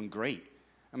 you're doing great.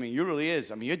 I mean, you really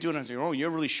is. I mean, you're doing it on your own.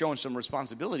 You're really showing some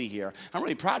responsibility here. I'm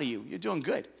really proud of you. You're doing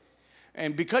good.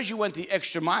 And because you went the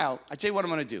extra mile, I tell you what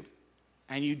I'm going to do.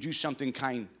 And you do something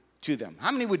kind to them.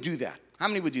 How many would do that? How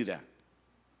many would do that?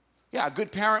 Yeah, a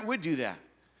good parent would do that.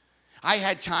 I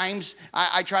had times,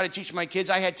 I try to teach my kids,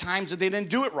 I had times that they didn't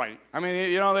do it right. I mean,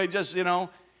 they just, and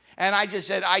I just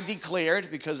said, I declared,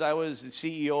 because I was the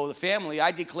CEO of the family,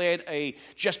 I declared a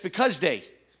just because day.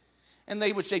 And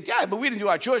they would say, Dad, but we didn't do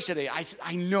our chores today. I said,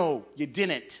 I know you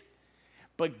didn't.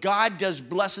 But God does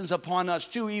blessings upon us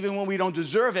too, even when we don't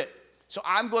deserve it. So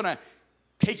I'm going to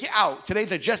take you out. Today's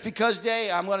the just because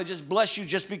day. I'm going to just bless you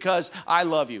just because I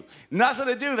love you. Nothing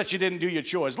to do that you didn't do your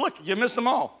chores. Look, you missed them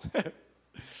all.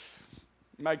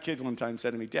 My kids one time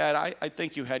said to me, Dad, I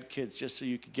think you had kids just so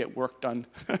you could get work done.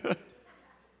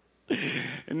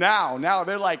 And now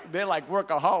they're like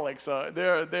workaholics.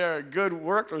 They're good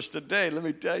workers today, let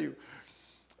me tell you.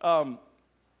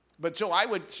 But so I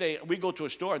would say, we go to a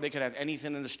store, they could have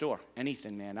anything in the store.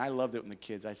 Anything, man. I loved it when the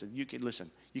kids, I said, you could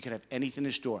have anything in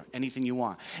the store, anything you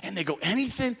want. And they go,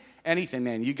 anything? Anything,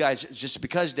 man. You guys, just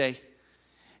because day.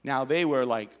 Now, they were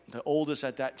like, the oldest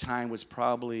at that time was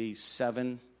probably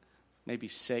 7, maybe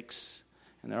 6.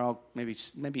 And they're all maybe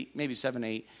 7,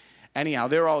 8. Anyhow,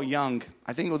 they're all young.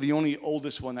 I think it was the only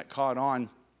oldest one that caught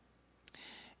on.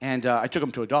 And I took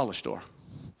them to a dollar store.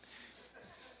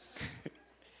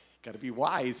 Got to be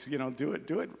wise, do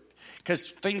it. Because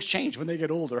things change when they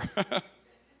get older.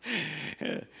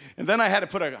 And then I had to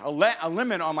put a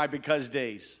limit on my because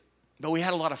days. But we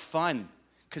had a lot of fun.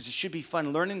 Because it should be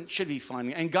fun. Learning should be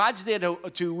fun. And God's there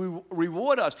to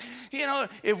reward us.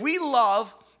 If we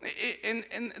love,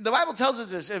 and the Bible tells us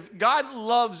this, if God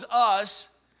loves us,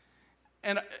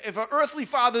 and if an earthly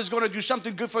father is going to do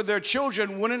something good for their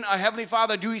children, wouldn't a heavenly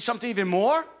father do something even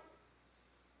more?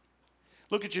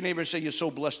 Look at your neighbor and say, you're so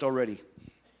blessed already.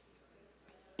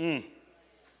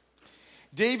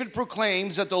 David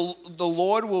proclaims that the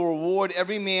Lord will reward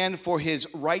every man for his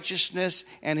righteousness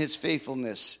and his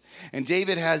faithfulness. And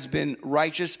David has been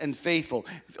righteous and faithful.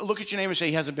 Look at your neighbor and say,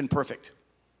 he hasn't been perfect.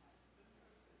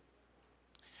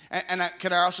 And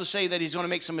can I also say that he's going to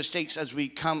make some mistakes as we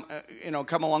come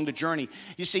along the journey.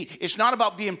 You see, it's not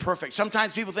about being perfect.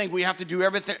 Sometimes people think we have to do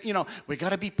everything. We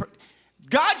got to be perfect.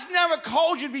 God's never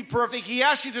called you to be perfect. He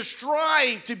asked you to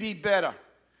strive to be better,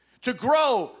 to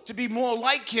grow, to be more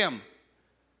like him.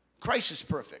 Christ is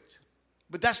perfect.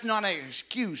 But that's not an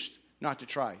excuse not to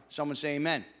try. Someone say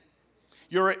amen.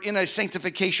 You're in a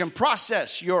sanctification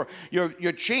process. You're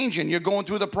changing. You're going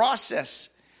through the process.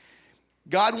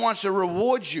 God wants to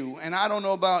reward you, and I don't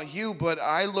know about you, but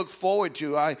I look forward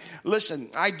to. I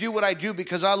do what I do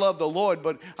because I love the Lord,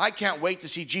 but I can't wait to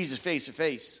see Jesus face to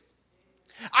face.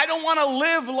 I don't want to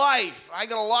live life. I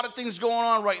got a lot of things going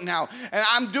on right now, and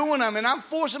I'm doing them, and I'm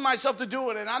forcing myself to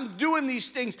do it, and I'm doing these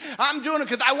things. I'm doing it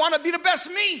because I want to be the best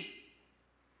me.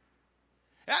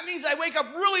 That means I wake up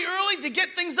really early to get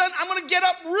things done. I'm going to get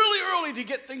up really early to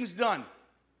get things done.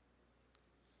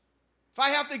 If I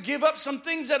have to give up some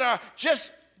things that are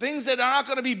just things that are not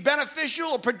going to be beneficial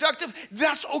or productive,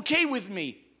 that's okay with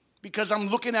me because I'm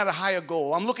looking at a higher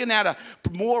goal. I'm looking at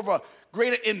more of a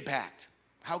greater impact.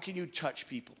 How can you touch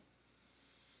people?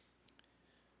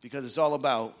 Because it's all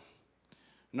about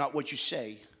not what you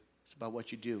say, it's about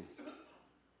what you do.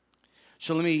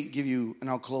 So let me give you, and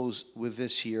I'll close with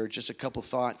this here, just a couple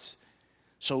thoughts.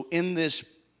 So in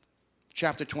this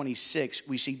chapter 26,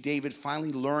 we see David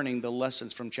finally learning the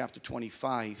lessons from chapter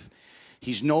 25.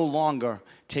 He's no longer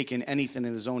taking anything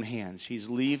in his own hands. He's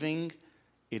leaving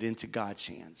it into God's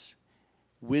hands.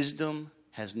 Wisdom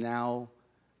has now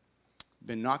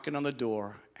been knocking on the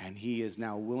door, and he is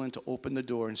now willing to open the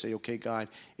door and say, okay, God,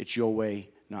 it's your way,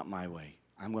 not my way.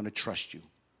 I'm going to trust you.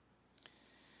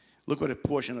 Look what a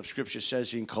portion of Scripture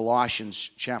says in Colossians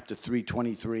chapter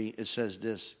 3:23. It says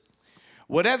this,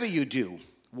 whatever you do,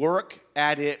 work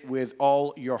at it with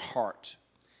all your heart,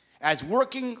 as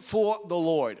working for the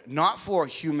Lord, not for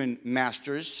human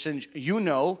masters, since you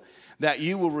know that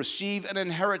you will receive an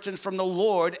inheritance from the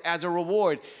Lord as a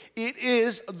reward. It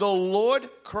is the Lord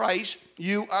Christ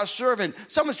you are serving.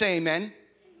 Someone say amen.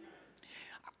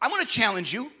 I want to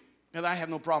challenge you, because I have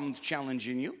no problem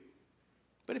challenging you.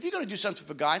 But if you're going to do something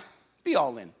for God, be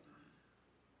all in.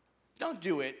 Don't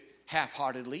do it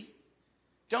half-heartedly.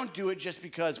 Don't do it just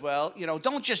because,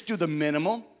 don't just do the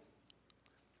minimal.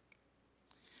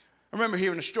 I remember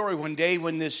hearing a story one day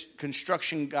when this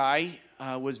construction guy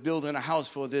was building a house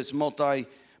for this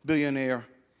multi-billionaire.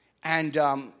 And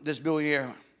this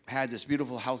billionaire had this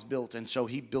beautiful house built. And so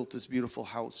he built this beautiful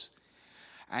house.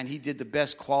 And he did the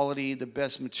best quality, the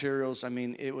best materials. I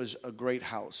mean, it was a great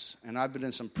house. And I've been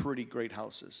in some pretty great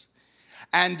houses.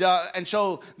 And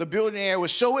so the billionaire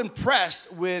was so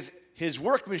impressed with his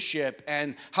workmanship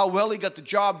and how well he got the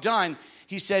job done,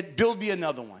 he said, build me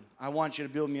another one. I want you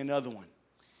to build me another one.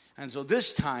 And so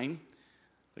this time,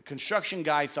 the construction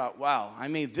guy thought, wow, I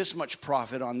made this much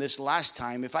profit on this last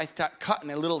time. If I start cutting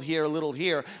a little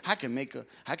here, I can make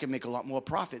a lot more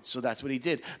profit. So that's what he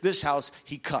did. This house,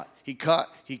 he cut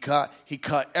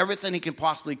everything he can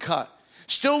possibly cut.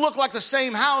 Still looked like the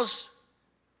same house,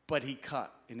 but he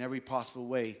cut in every possible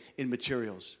way in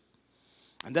materials.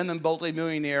 And then the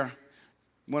multi-millionaire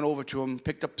went over to him,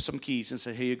 picked up some keys and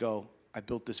said, here you go. I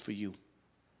built this for you.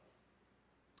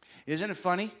 Isn't it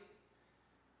funny?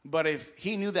 But if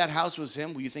he knew that house was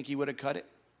him, will you think he would have cut it?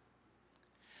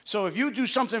 So if you do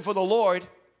something for the Lord,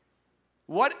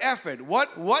 what effort, what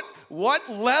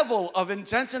level of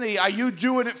intensity are you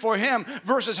doing it for him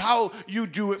versus how you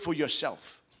do it for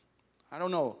yourself? I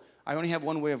don't know. I only have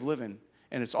one way of living,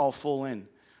 and it's all full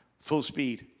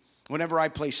speed. Whenever I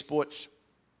play sports,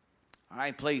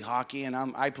 I play hockey, and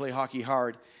I play hockey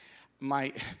hard.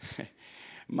 My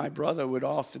brother would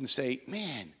often say,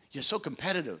 man, you're so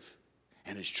competitive.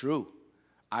 And it's true.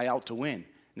 I out to win.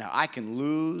 Now, I can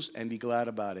lose and be glad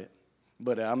about it.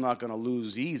 But I'm not going to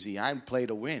lose easy. I play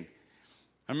to win.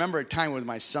 I remember a time with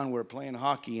my son, we were playing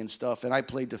hockey and stuff, and I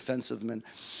played defensiveman.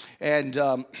 And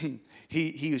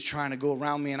he was trying to go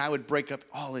around me, and I would break up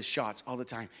all his shots all the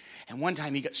time. And one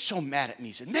time he got so mad at me.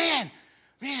 He said,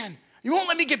 man, you won't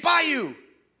let me get by you.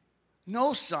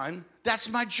 No, son, that's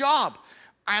my job.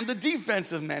 I'm the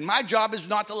defensive man. My job is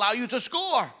not to allow you to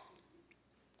score.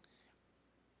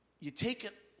 You take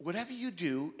it, whatever you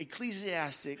do,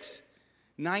 Ecclesiastes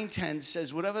 9:10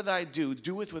 says, whatever thy do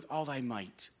it with all thy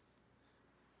might.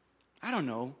 I don't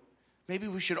know. Maybe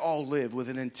we should all live with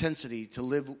an intensity to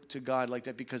live to God like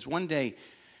that, because one day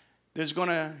he's going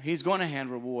to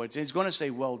hand rewards. And he's going to say,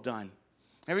 well done.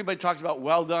 Everybody talks about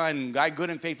well done, thy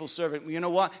good and faithful servant. You know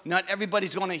what? Not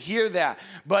everybody's going to hear that.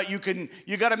 But you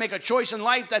got to make a choice in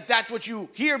life that's what you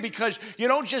hear, because you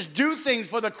don't just do things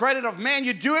for the credit of man.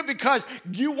 You do it because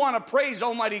you want to praise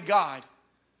Almighty God.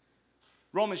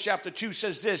 Romans chapter 2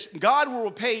 says this, God will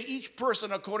repay each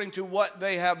person according to what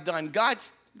they have done. God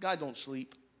don't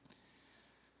sleep.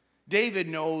 David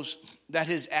knows that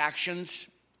his actions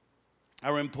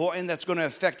are important. That's going to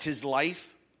affect his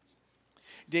life.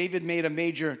 David made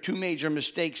two major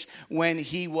mistakes when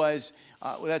he was,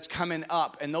 that's coming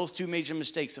up. And those two major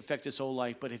mistakes affect his whole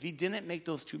life. But if he didn't make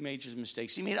those two major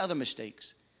mistakes, he made other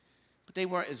mistakes. But they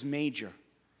weren't as major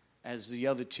as the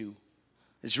other two.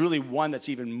 There's really one that's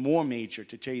even more major,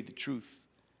 to tell you the truth.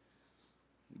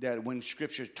 That when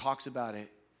Scripture talks about it,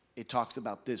 it talks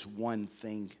about this one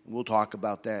thing. We'll talk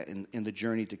about that in the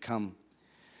journey to come.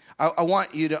 I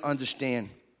want you to understand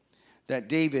that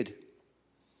David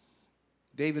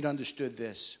understood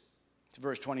this.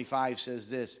 Verse 25 says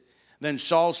this. Then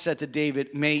Saul said to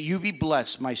David, may you be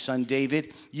blessed, my son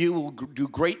David. You will do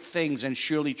great things and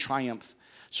surely triumph.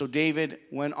 So David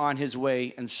went on his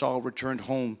way, and Saul returned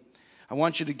home. I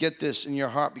want you to get this in your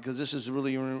heart, because this is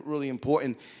really, really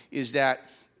important, is that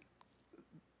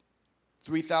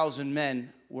 3,000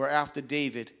 men were after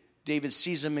David. David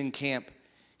sees them in camp.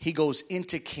 He goes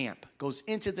into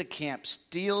the camp,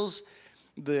 steals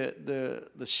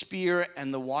the spear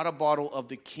and the water bottle of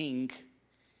the king.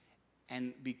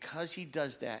 And because he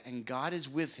does that, and God is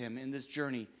with him in this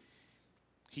journey,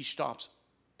 he stops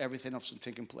everything else from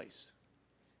taking place.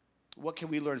 What can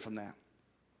we learn from that?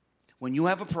 When you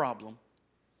have a problem,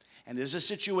 and there's a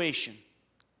situation,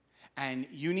 and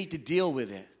you need to deal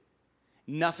with it,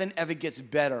 nothing ever gets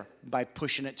better by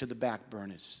pushing it to the back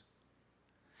burners.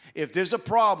 If there's a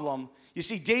problem, you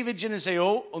see, David didn't say,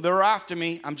 oh, they're after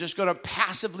me. I'm just going to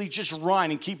passively just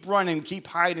run and keep running, keep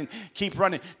hiding, keep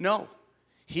running. No,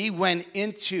 he went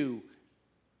into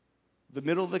the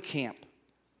middle of the camp.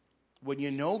 When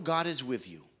you know God is with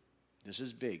you, this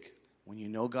is big. When you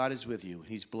know God is with you and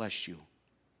he's blessed you,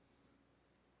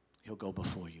 he'll go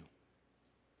before you.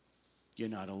 You're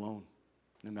not alone.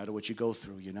 No matter what you go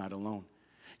through, you're not alone.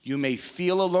 You may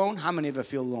feel alone. How many of you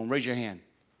feel alone? Raise your hand.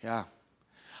 Yeah.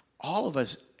 All of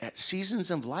us at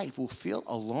seasons of life will feel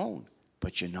alone,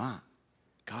 but you're not.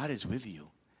 God is with you,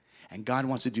 and God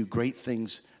wants to do great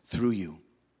things through you.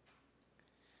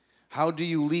 How do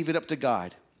you leave it up to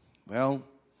God? Well,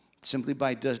 simply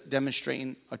by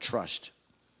demonstrating a trust.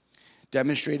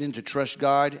 Demonstrating to trust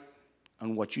God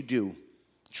on what you do.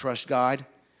 Trust God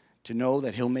to know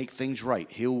that he'll make things right.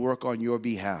 He'll work on your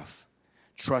behalf.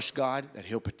 Trust God that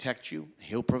he'll protect you.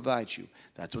 He'll provide you.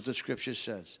 That's what the scripture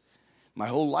says. My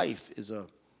whole life is a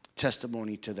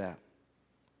testimony to that.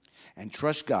 And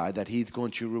trust God that he's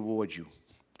going to reward you.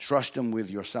 Trust him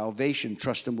with your salvation.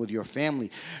 Trust him with your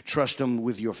family. Trust him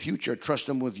with your future. Trust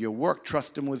him with your work.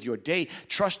 Trust him with your day.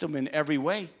 Trust him in every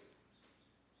way.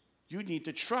 You need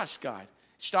to trust God.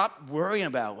 Stop worrying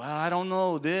about, well, I don't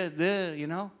know, this, you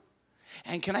know.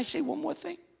 And can I say one more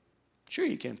thing? Sure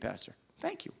you can, Pastor.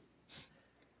 Thank you.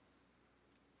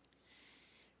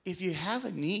 If you have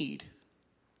a need,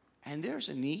 and there's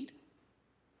a need,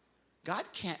 God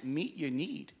can't meet your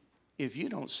need if you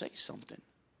don't say something.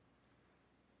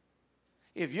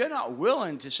 If you're not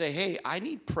willing to say, hey, I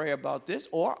need prayer about this,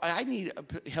 or I need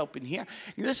help in here.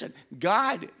 Listen,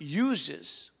 God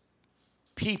uses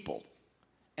people.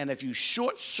 And if you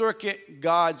short circuit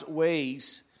God's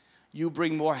ways, you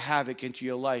bring more havoc into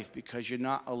your life because you're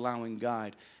not allowing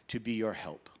God to be your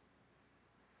help.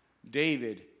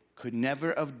 David could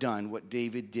never have done what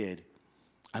David did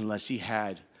unless he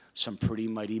had some pretty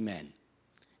mighty men.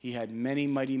 He had many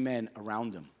mighty men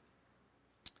around him.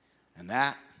 And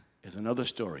that is another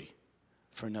story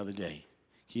for another day.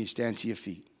 Can you stand to your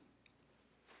feet?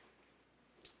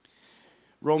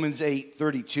 Romans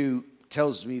 8:32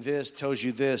 tells you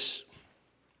this.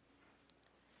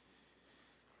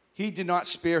 He did not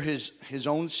spare his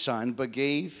own son, but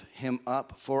gave him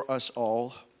up for us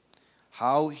all.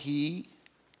 How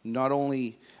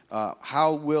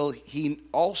will he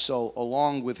also,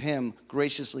 along with him,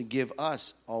 graciously give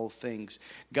us all things?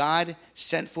 God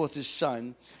sent forth his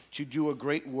son to do a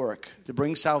great work, to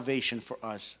bring salvation for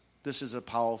us. This is a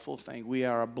powerful thing. We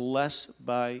are blessed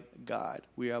by God.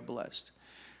 We are blessed.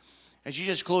 As you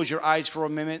just close your eyes for a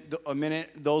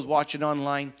minute, those watching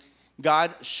online,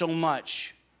 God so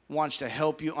much wants to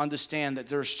help you understand that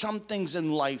there are some things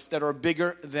in life that are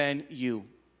bigger than you.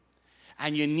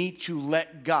 And you need to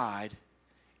let God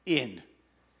in.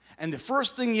 And the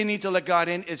first thing you need to let God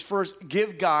in is first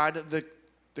give God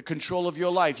the control of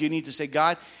your life. You need to say,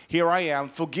 God, here I am.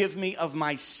 Forgive me of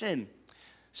my sin.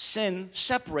 Sin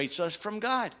separates us from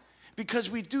God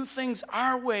because we do things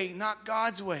our way, not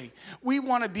God's way. We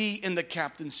want to be in the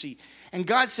captain's seat. And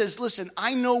God says, listen,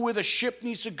 I know where the ship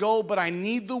needs to go, but I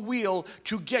need the wheel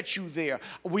to get you there.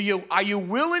 Are you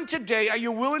willing today? Are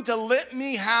you willing to let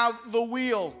me have the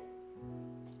wheel?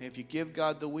 If you give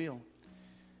God the wheel,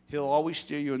 he'll always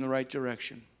steer you in the right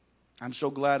direction. I'm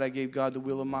so glad I gave God the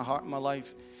wheel of my heart and my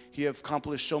life. He has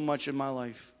accomplished so much in my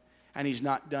life, and he's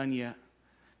not done yet.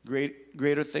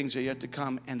 Greater things are yet to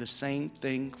come, and the same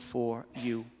thing for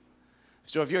you.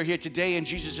 So if you're here today and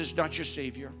Jesus is not your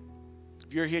Savior,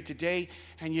 if you're here today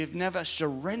and you've never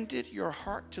surrendered your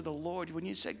heart to the Lord, when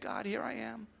you say, God, here I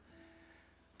am.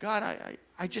 God,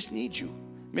 I just need you.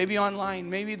 Maybe online,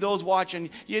 maybe those watching,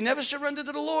 you never surrendered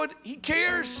to the Lord. He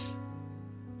cares.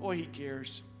 Boy, he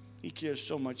cares. He cares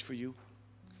so much for you.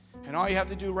 And all you have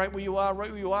to do right where you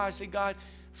are, say, God,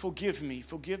 forgive me.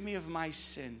 Forgive me of my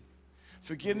sin.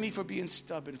 Forgive me for being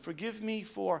stubborn. Forgive me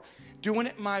for doing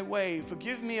it my way.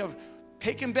 Forgive me of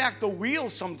taking back the wheel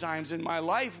sometimes in my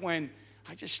life when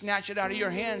I just snatch it out of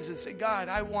your hands and say, God,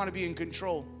 I want to be in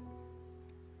control.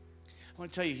 I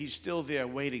want to tell you, he's still there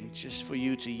waiting just for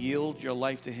you to yield your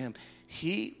life to him.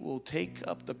 He will take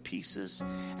up the pieces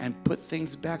and put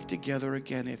things back together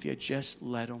again if you just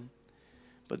let him.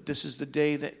 But this is the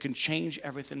day that can change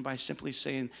everything by simply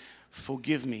saying,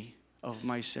 forgive me of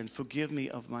my sin. Forgive me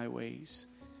of my ways.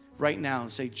 Right now,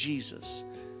 say, Jesus,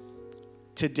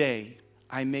 today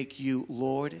I make you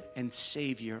Lord and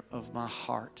Savior of my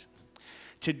heart.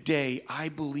 Today I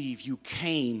believe you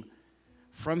came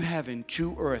from heaven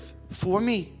to earth for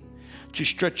me, to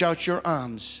stretch out your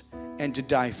arms and to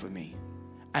die for me.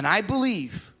 And I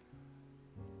believe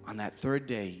on that third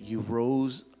day you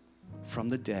rose from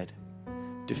the dead,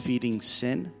 defeating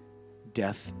sin,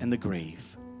 death, and the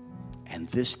grave. And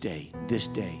this day,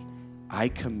 I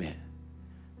commit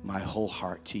my whole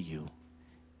heart to you.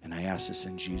 And I ask this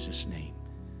in Jesus' name.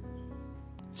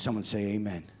 Someone say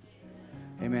amen.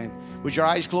 Amen. With your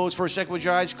eyes closed for a second, with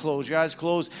your eyes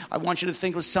closed, I want you to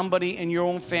think of somebody in your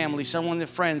own family, someone, a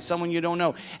friend, someone you don't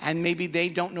know, and maybe they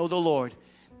don't know the Lord.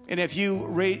 And if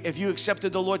you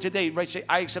accepted the Lord today, right? Say,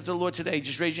 I accepted the Lord today.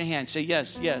 Just raise your hand. Say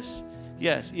yes, yes,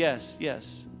 yes, yes,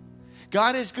 yes.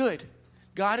 God is good.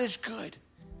 God is good.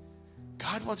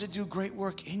 God wants to do great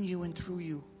work in you and through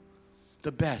you.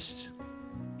 The best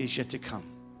is yet to come.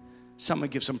 Someone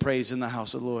give some praise in the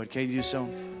house of the Lord. Can you do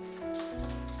so?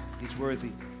 He's worthy.